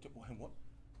 what?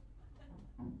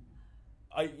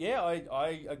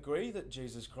 I agree that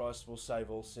Jesus Christ will save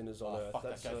all sinners on earth. Fuck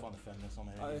that. Go find the feminists on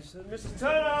there. Mr.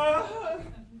 Turner!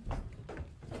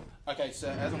 Okay, so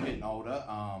as I'm getting older,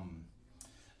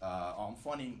 I'm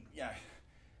finding,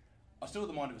 I still have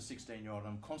the mind of a 16-year-old.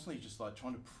 I'm constantly just like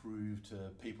trying to prove to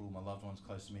people, my loved ones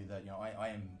close to me, that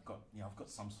I've got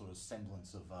some sort of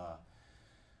semblance of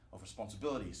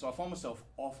responsibility. So I find myself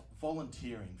off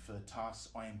volunteering for tasks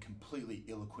I am completely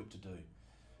ill-equipped to do.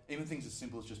 Even things as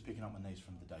simple as just picking up my niece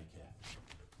from the daycare.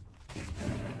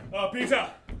 Oh, Peter!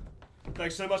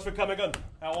 Thanks so much for coming on.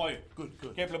 How are you?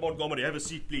 Good. Captain Montgomery, have a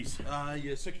seat, please.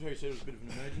 Your secretary said it was a bit of an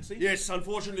emergency. Yes,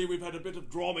 unfortunately, we've had a bit of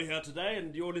drama here today,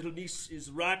 and your little niece is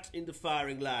right in the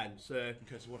firing line, so...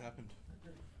 Okay, so what happened?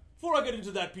 Before I get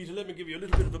into that, Peter, let me give you a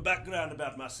little bit of a background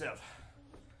about myself.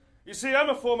 You see, I'm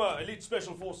a former elite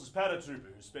special forces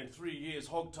paratrooper who spent 3 years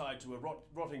hogtied to a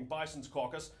rotting bison's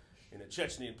carcass in a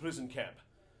Chechnyan prison camp.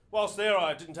 Whilst there,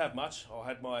 I didn't have much. I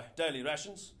had my daily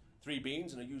rations, 3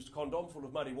 beans and a used condom full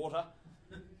of muddy water,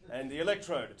 and the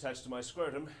electrode attached to my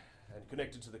scrotum and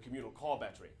connected to the communal car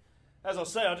battery. As I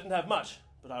say, I didn't have much,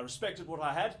 but I respected what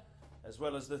I had, as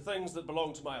well as the things that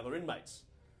belonged to my other inmates.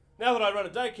 Now that I run a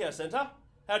daycare centre,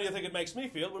 how do you think it makes me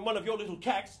feel when one of your little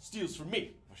cats steals from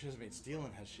me? Well, she hasn't been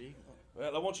stealing, has she?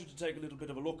 Well, I want you to take a little bit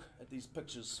of a look at these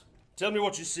pictures. Tell me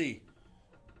what you see.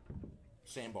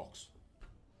 Sandbox.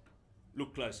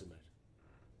 Look closer, mate.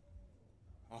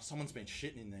 Oh, someone's been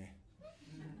shitting in there.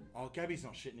 Oh, Gabby's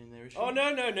not shitting in there, is she? Oh,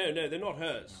 no, they're not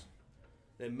hers.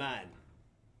 They're mine.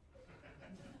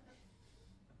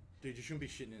 Dude, you shouldn't be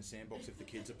shitting in a sandbox if the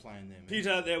kids are playing there, man.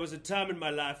 Peter, there was a time in my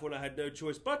life when I had no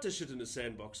choice but to shit in a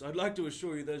sandbox. I'd like to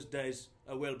assure you those days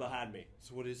are well behind me.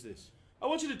 So what is this? I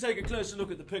want you to take a closer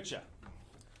look at the picture.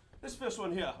 This first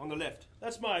one here, on the left,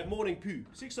 that's my morning poo,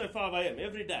 6:05 a.m.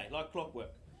 every day, like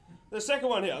clockwork. The second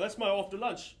one here, that's my after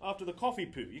lunch, after the coffee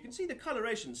poo. You can see the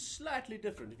coloration slightly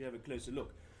different if you have a closer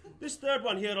look. This third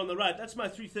one here on the right, that's my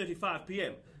 3:35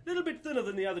 p.m. A little bit thinner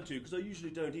than the other two, because I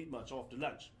usually don't eat much after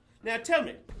lunch. Now tell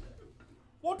me,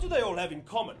 what do they all have in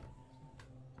common?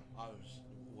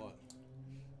 What?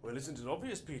 Well, isn't it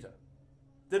obvious, Peter?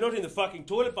 They're not in the fucking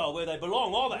toilet bowl where they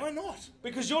belong, are they? Why not?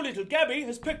 Because your little Gabby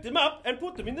has picked them up and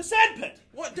put them in the sandpit.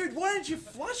 What, dude, why didn't you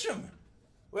flush them?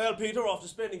 Well, Peter, after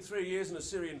spending 3 years in a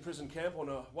Syrian prison camp on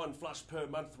a 1 flush per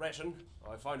month ration,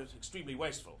 I find it extremely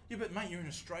wasteful. Yeah, but mate, you're in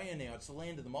Australia now. It's the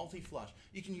land of the multi-flush.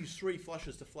 You can use 3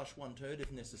 flushes to flush 1 turd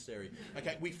if necessary.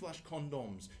 Okay, we flush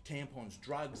condoms, tampons,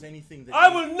 drugs, anything that... I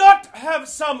will not have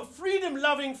some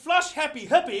freedom-loving, flush-happy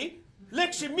hippie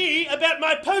lecture me about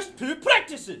my post-poo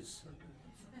practices.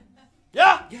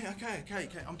 Yeah? Yeah, okay.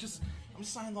 I'm just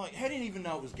saying, like, how didn't even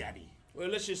know it was Gabby? Well,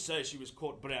 let's just say she was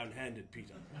caught brown-handed,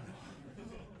 Peter.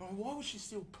 Why would she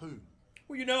steal poo?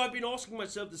 Well, you know, I've been asking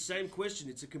myself the same question.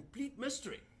 It's a complete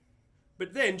mystery.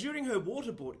 But then, during her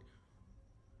waterboarding,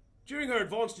 during her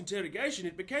advanced interrogation,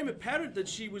 it became apparent that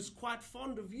she was quite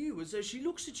fond of you, as though she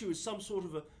looks at you as some sort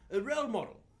of a role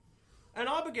model. And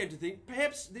I began to think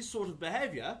perhaps this sort of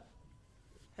behaviour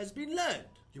has been learned.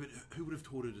 Yeah, but who would have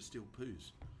taught her to steal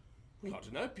poos? Well, I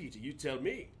don't know, Peter. You tell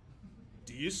me.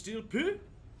 Do you steal poo?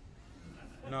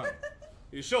 No.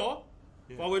 You sure?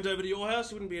 Yeah. If I went over to your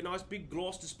house, it wouldn't be a nice big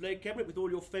glass display cabinet with all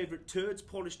your favourite turds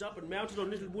polished up and mounted on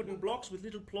little wooden blocks with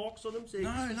little plaques on them?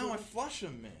 No, I flush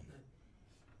them, man.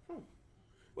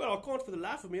 Well, I can't for the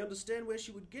life of me understand where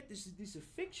she would get this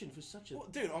affection for such a... Well,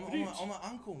 dude, I'm an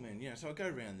uncle, man. You know, so I go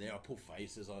around there, I pull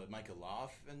faces, I make her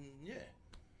laugh, and yeah.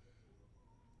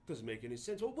 Doesn't make any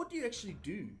sense. Well, what do you actually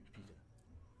do, Peter?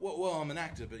 Well, I'm an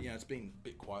actor, but it's been a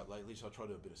bit quiet lately, so I try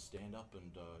to do a bit of stand-up,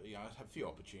 and I have a few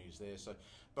opportunities there. So,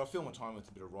 but I fill my time with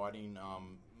a bit of writing.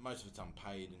 Most of it's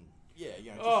unpaid, and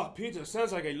just... Oh, Peter,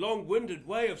 sounds like a long-winded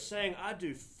way of saying I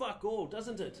do fuck all,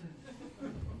 doesn't it?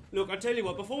 Look, I tell you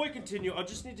what. Before we continue, I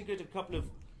just need to get a couple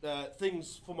of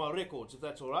things for my records, if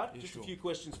that's all right. Yeah, just sure. a few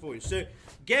questions for you. So,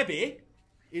 Gabby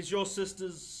is your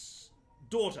sister's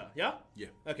daughter, yeah? Yeah.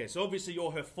 Okay, so obviously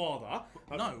you're her father.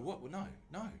 No, what? No.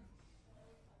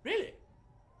 Really?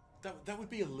 That would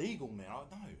be illegal, man.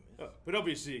 No. Oh, but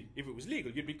obviously, if it was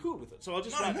legal, you'd be cool with it. So I'll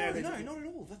just No, write down... not at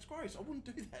all. That's gross. I wouldn't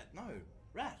do that. No.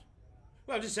 Right.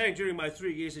 Well, I'm just saying, during my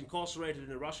 3 years incarcerated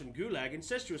in a Russian gulag,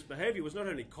 incestuous behaviour was not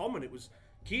only common, it was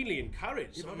keenly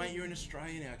encouraged. Yeah, So but mate, you're in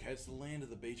Australia now, okay? It's the land of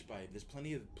the beach, babe. There's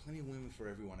plenty of women for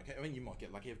everyone, okay? I mean, you might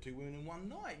get lucky to have 2 women in one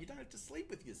night. You don't have to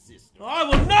sleep with your sister. I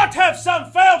will not have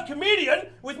some failed comedian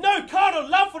with no carnal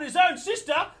love for his own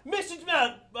sister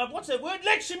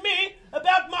lecture me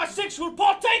about my sexual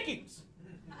partakings.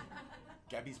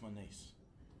 Gabby's my niece.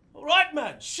 All right,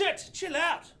 man. Shit. Chill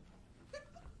out.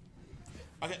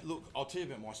 Okay, look, I'll tell you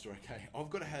about my story, okay?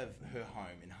 I've got to have her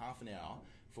home in half an hour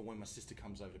for when my sister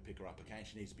comes over to pick her up, okay? And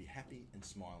she needs to be happy and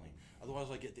smiling. Otherwise,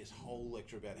 I get this whole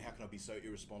lecture about how can I be so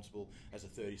irresponsible as a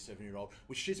 37-year-old,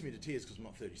 which shits me to tears because I'm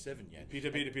not 37 yet.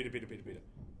 Peter.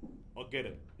 I'll get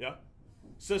it, yeah?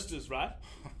 Sisters, right?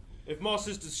 If my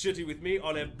sister's shitty with me,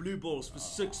 I'll have blue balls for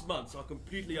 6 months. I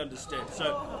completely understand.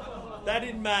 So, that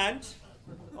in mind,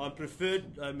 I'm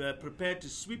prepared to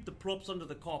sweep the props under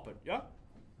the carpet, yeah?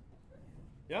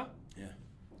 Yeah? Yeah.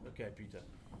 Okay, Peter.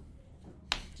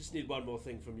 Just need one more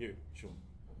thing from you. Sure.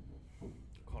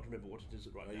 I can't remember what it is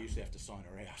right I now. usually have to sign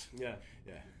her out. Yeah.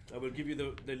 Yeah. I will give you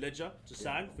the ledger to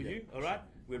sign for yeah. you, alright?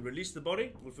 We'll release the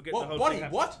body. We'll forget What the whole body?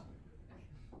 thing. What?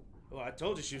 Well, I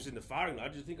told you she was in the firing line.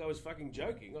 Did you think I was fucking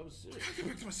joking? I was serious. I can't get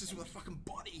back to my sister with a fucking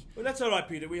body. Well, that's alright,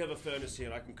 Peter. We have a furnace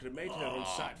here. I can cremate her on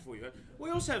site for you.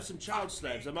 We also have some child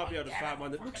slaves. I might be able to find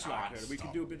one that looks like her. We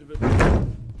can do a bit of a...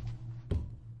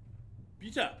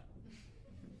 Peter!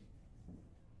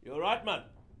 You alright, man?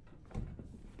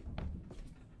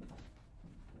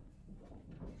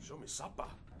 Show me supper.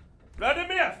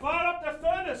 Vladimir, fire up the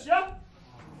furnace, yeah?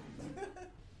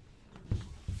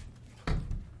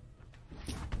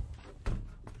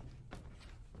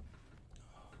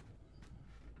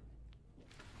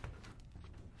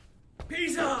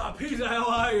 Peter, how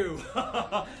are you?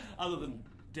 Other than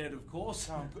dead, of course.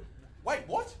 Wait,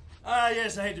 what?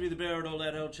 Yes, I hate to be the bearer and all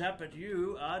that, old chap, but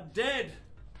you are dead.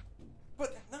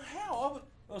 But how?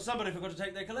 Well, somebody forgot to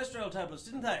take their cholesterol tablets,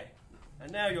 didn't they?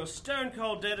 And now you're stone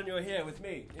cold dead and you're here with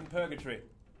me in purgatory.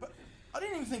 But I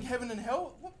didn't even think heaven and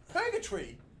hell. What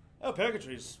purgatory? Oh,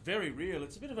 purgatory is very real.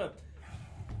 It's a bit of a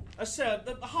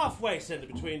halfway centre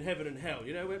between heaven and hell,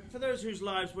 you know, for those whose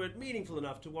lives weren't meaningful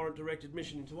enough to warrant direct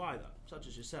admission into either, such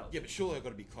as yourself. Yeah, but surely I've got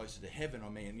to be closer to heaven. I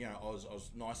mean, I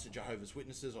was nice to Jehovah's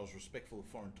Witnesses. I was respectful of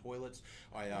foreign toilets.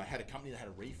 I had a company that had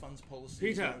a refunds policy.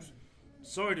 Peter,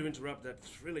 sorry to interrupt that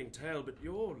thrilling tale, but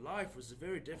your life was the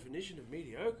very definition of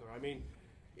mediocre. I mean,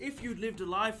 if you'd lived a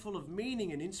life full of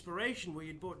meaning and inspiration where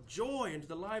you'd brought joy into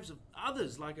the lives of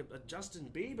others, like a Justin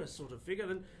Bieber sort of figure,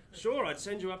 then sure, I'd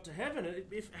send you up to heaven.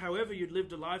 If, however, you'd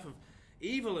lived a life of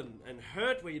evil and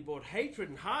hurt where you'd brought hatred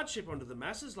and hardship onto the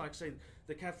masses, like, say,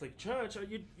 the Catholic Church,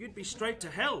 you'd be straight to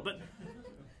hell. But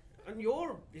in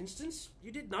your instance,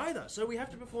 you did neither. So we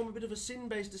have to perform a bit of a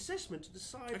sin-based assessment to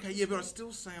decide... Okay, yeah, but I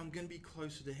still say I'm going to be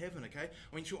closer to heaven, okay?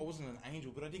 I mean, sure, I wasn't an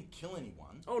angel, but I didn't kill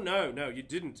anyone. Oh, no, you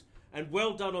didn't. And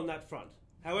well done on that front.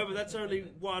 However, that's only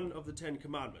one of the 10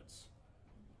 commandments.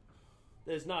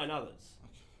 There's 9 others.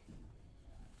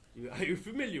 Are you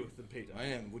familiar with them, Peter? I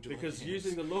am. Would you because like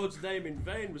using the Lord's name in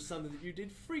vain was something that you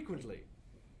did frequently.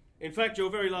 In fact, your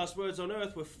very last words on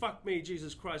earth were, "Fuck me,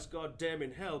 Jesus Christ, God damn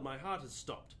in hell, my heart has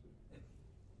stopped."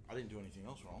 I didn't do anything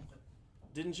else wrong.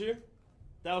 Didn't you?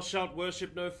 Thou shalt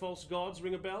worship no false gods,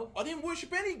 ring a bell? I didn't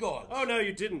worship any gods. Oh, no,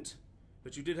 you didn't.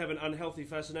 But you did have an unhealthy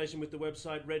fascination with the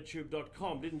website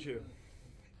redtube.com, didn't you?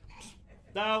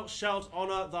 Thou shalt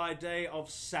honour thy day of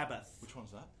Sabbath. Which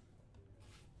one's that?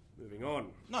 Moving on.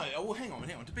 No, well, hang on.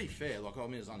 To be fair, I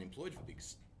was unemployed for big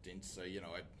stints, so, it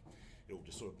all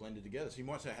just sort of blended together. So you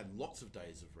might say I had lots of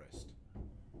days of rest.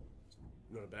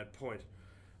 Not a bad point.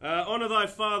 Honour thy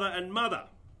father and mother.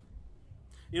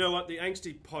 You know what? The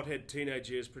angsty pothead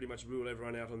teenage years pretty much rule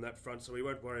everyone out on that front, so we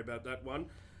won't worry about that one.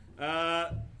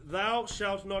 Thou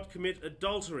shalt not commit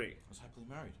adultery. I was happily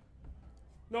married.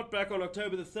 Not back on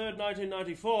October the 3rd,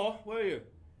 1994, were you?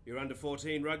 Your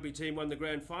under-14 rugby team won the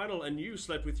grand final and you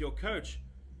slept with your coach.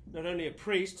 Not only a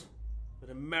priest, but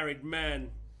a married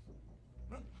man.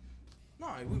 No,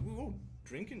 we were all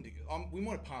drinking together. We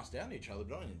might have passed out on each other,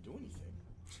 but I didn't do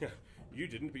anything. You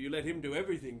didn't, but you let him do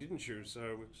everything, didn't you?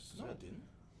 So No, I didn't.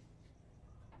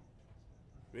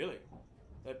 Really?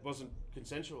 That wasn't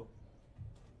consensual?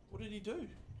 What did he do?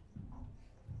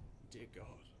 Dear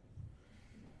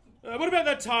God. What about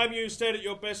that time you stayed at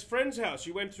your best friend's house?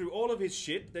 You went through all of his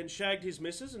shit, then shagged his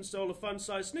missus and stole a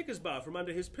fun-sized Snickers bar from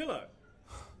under his pillow.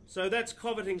 So that's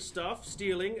coveting stuff,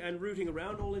 stealing, and rooting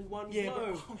around all in one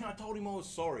blow. But I told him I was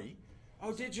sorry.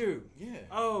 Oh, did you? Yeah.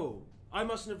 Oh, I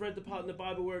mustn't have read the part in the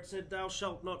Bible where it said, "Thou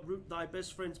shalt not root thy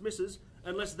best friend's missus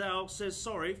unless thou says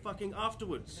sorry fucking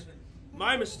afterwards."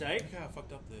 My mistake. Okay, I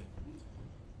fucked up there.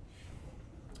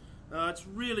 It's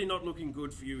really not looking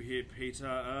good for you here,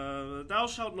 Peter. Thou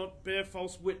shalt not bear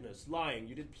false witness. Lying.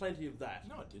 You did plenty of that.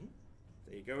 No, I didn't.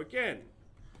 There you go again.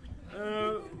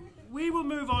 We will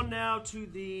move on now to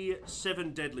the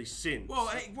 7 deadly sins. Well,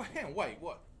 hey, hang on, wait,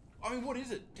 what? I mean, what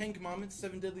is it? 10 Commandments,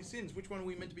 7 deadly sins. Which one are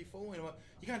we meant to be following?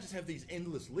 You can't just have these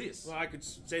endless lists. Well, I could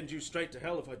send you straight to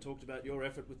hell if I talked about your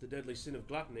effort with the deadly sin of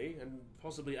gluttony and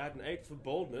possibly add an 8th for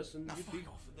baldness. And No, you'd fuck be...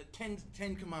 off. The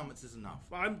 10 Commandments is enough.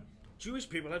 Jewish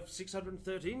people have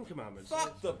 613 commandments.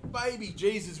 Fuck the baby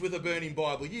Jesus with a burning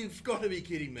Bible. You've got to be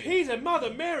kidding me. Peter,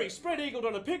 Mother Mary, spread-eagled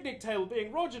on a picnic table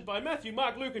being rogered by Matthew,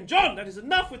 Mark, Luke and John. That is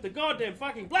enough with the goddamn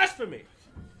fucking blasphemy.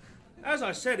 As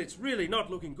I said, it's really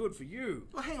not looking good for you.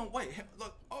 Well, hang on, wait.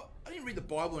 Look, I didn't read the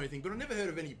Bible or anything, but I've never heard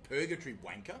of any purgatory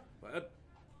wanker.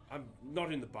 I'm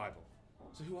not in the Bible.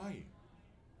 So who are you?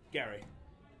 Gary.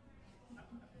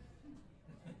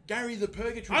 Gary the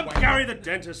purgatory I'm wanker? Gary the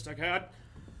dentist, okay?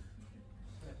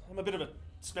 I'm a bit of a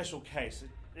special case.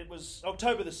 It was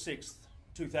October the 6th,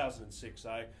 2006.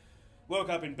 I woke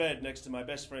up in bed next to my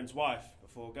best friend's wife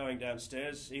before going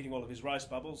downstairs, eating all of his rice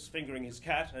bubbles, fingering his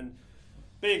cat, and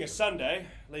being a Sunday,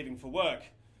 leaving for work,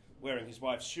 wearing his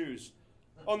wife's shoes.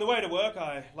 On the way to work,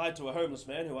 I lied to a homeless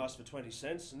man who asked for 20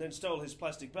 cents and then stole his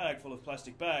plastic bag full of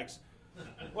plastic bags.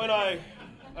 When I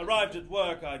arrived at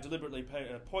work, I deliberately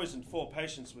poisoned 4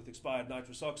 patients with expired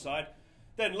nitrous oxide,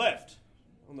 then left.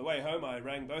 On the way home, I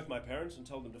rang both my parents and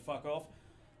told them to fuck off,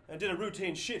 and did a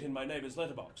routine shit in my neighbour's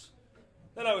letterbox.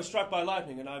 Then I was struck by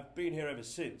lightning, and I've been here ever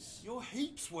since. You're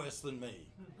heaps worse than me.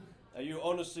 Are you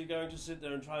honestly going to sit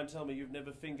there and try and tell me you've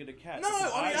never fingered a cat? No,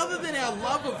 I mean, other than our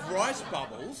love of rice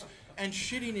bubbles and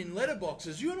shitting in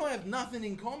letterboxes, you and I have nothing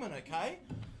in common, okay?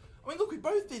 I mean, look, we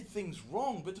both did things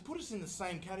wrong, but to put us in the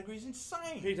same category is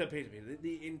insane. Peter,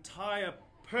 the entire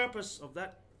purpose of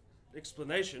that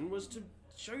explanation was to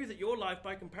show you that your life,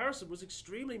 by comparison, was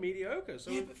extremely mediocre.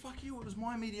 So yeah, but fuck you, it was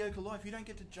my mediocre life. You don't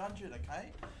get to judge it,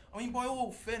 okay? I mean, by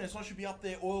all fairness, I should be up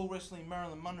there oil wrestling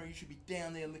Marilyn Monroe. You should be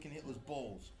down there licking Hitler's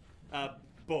balls.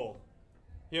 Ball.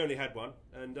 He only had one,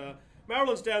 and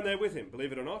Marilyn's down there with him,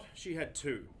 believe it or not. She had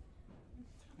 2.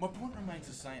 My point remains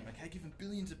the same, okay? Giving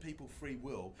billions of people free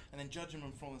will and then judging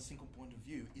them from a single point of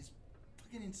view is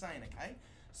fucking insane, okay?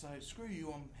 So screw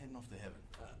you, I'm heading off to heaven.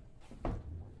 Fuck.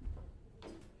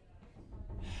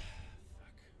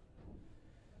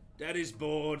 Daddy's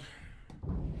bored.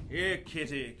 Here,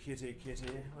 kitty.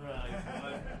 Where are you,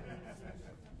 boy?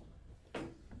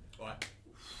 Alright.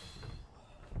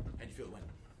 How do you feel it went?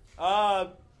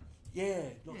 Yeah,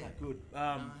 not that good. No,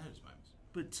 I had its moments.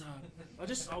 But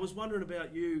I was wondering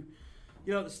about you.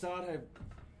 You know, at the start, how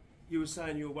you were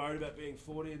saying you were worried about being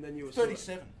 40, and then you were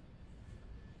 37.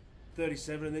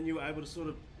 37, and then you were able to sort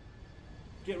of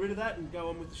get rid of that and go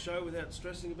on with the show without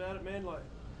stressing about it, man. Like,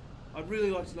 I'd really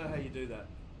like to know how you do that.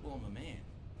 Well, I'm a man.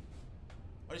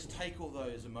 I just take all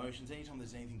those emotions. Anytime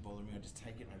there's anything bothering me, I just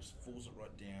take it and I just force it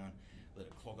right down, let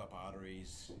it clog up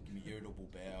arteries, give me irritable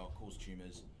bowel, cause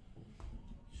tumours.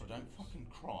 So I don't fucking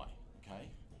cry, okay?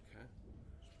 Okay.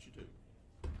 That's what you do.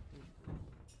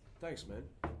 Thanks, man.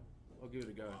 I'll give it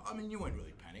a go. I mean, you weren't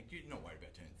really panicked. You're not worried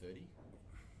about turning 30.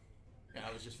 Yeah,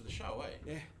 that was just for the show, eh?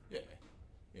 Yeah. Yeah.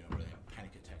 You're not really having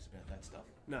panic attacks about that stuff.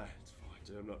 No, it's fine,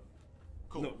 dude. I'm not.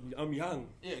 Cool. No, I'm young.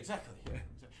 Yeah, exactly. Yeah.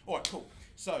 All right, cool.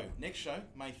 So next show,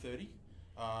 May 30.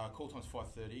 Call time's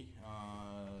 5:30.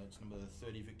 It's number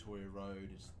 30 Victoria Road.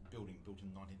 It's built in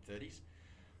the 1930s.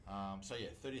 So yeah,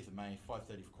 30th of May,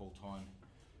 5:30 for call time.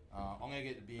 I'm gonna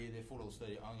get the beer. They're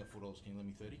 $4.30. I'm gonna get $4. Can you lend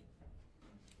me 30?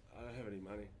 I don't have any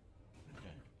money.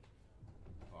 Okay.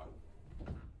 All right.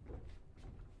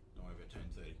 Don't worry about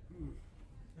turning 30.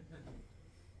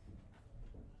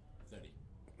 30.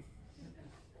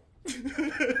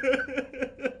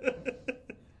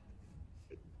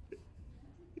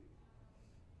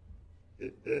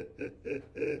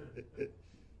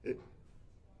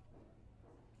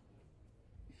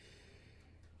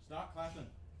 Start clapping.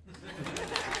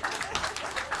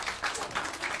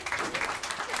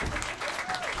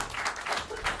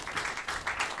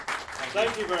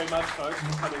 Thank you very much, folks,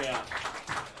 for coming out.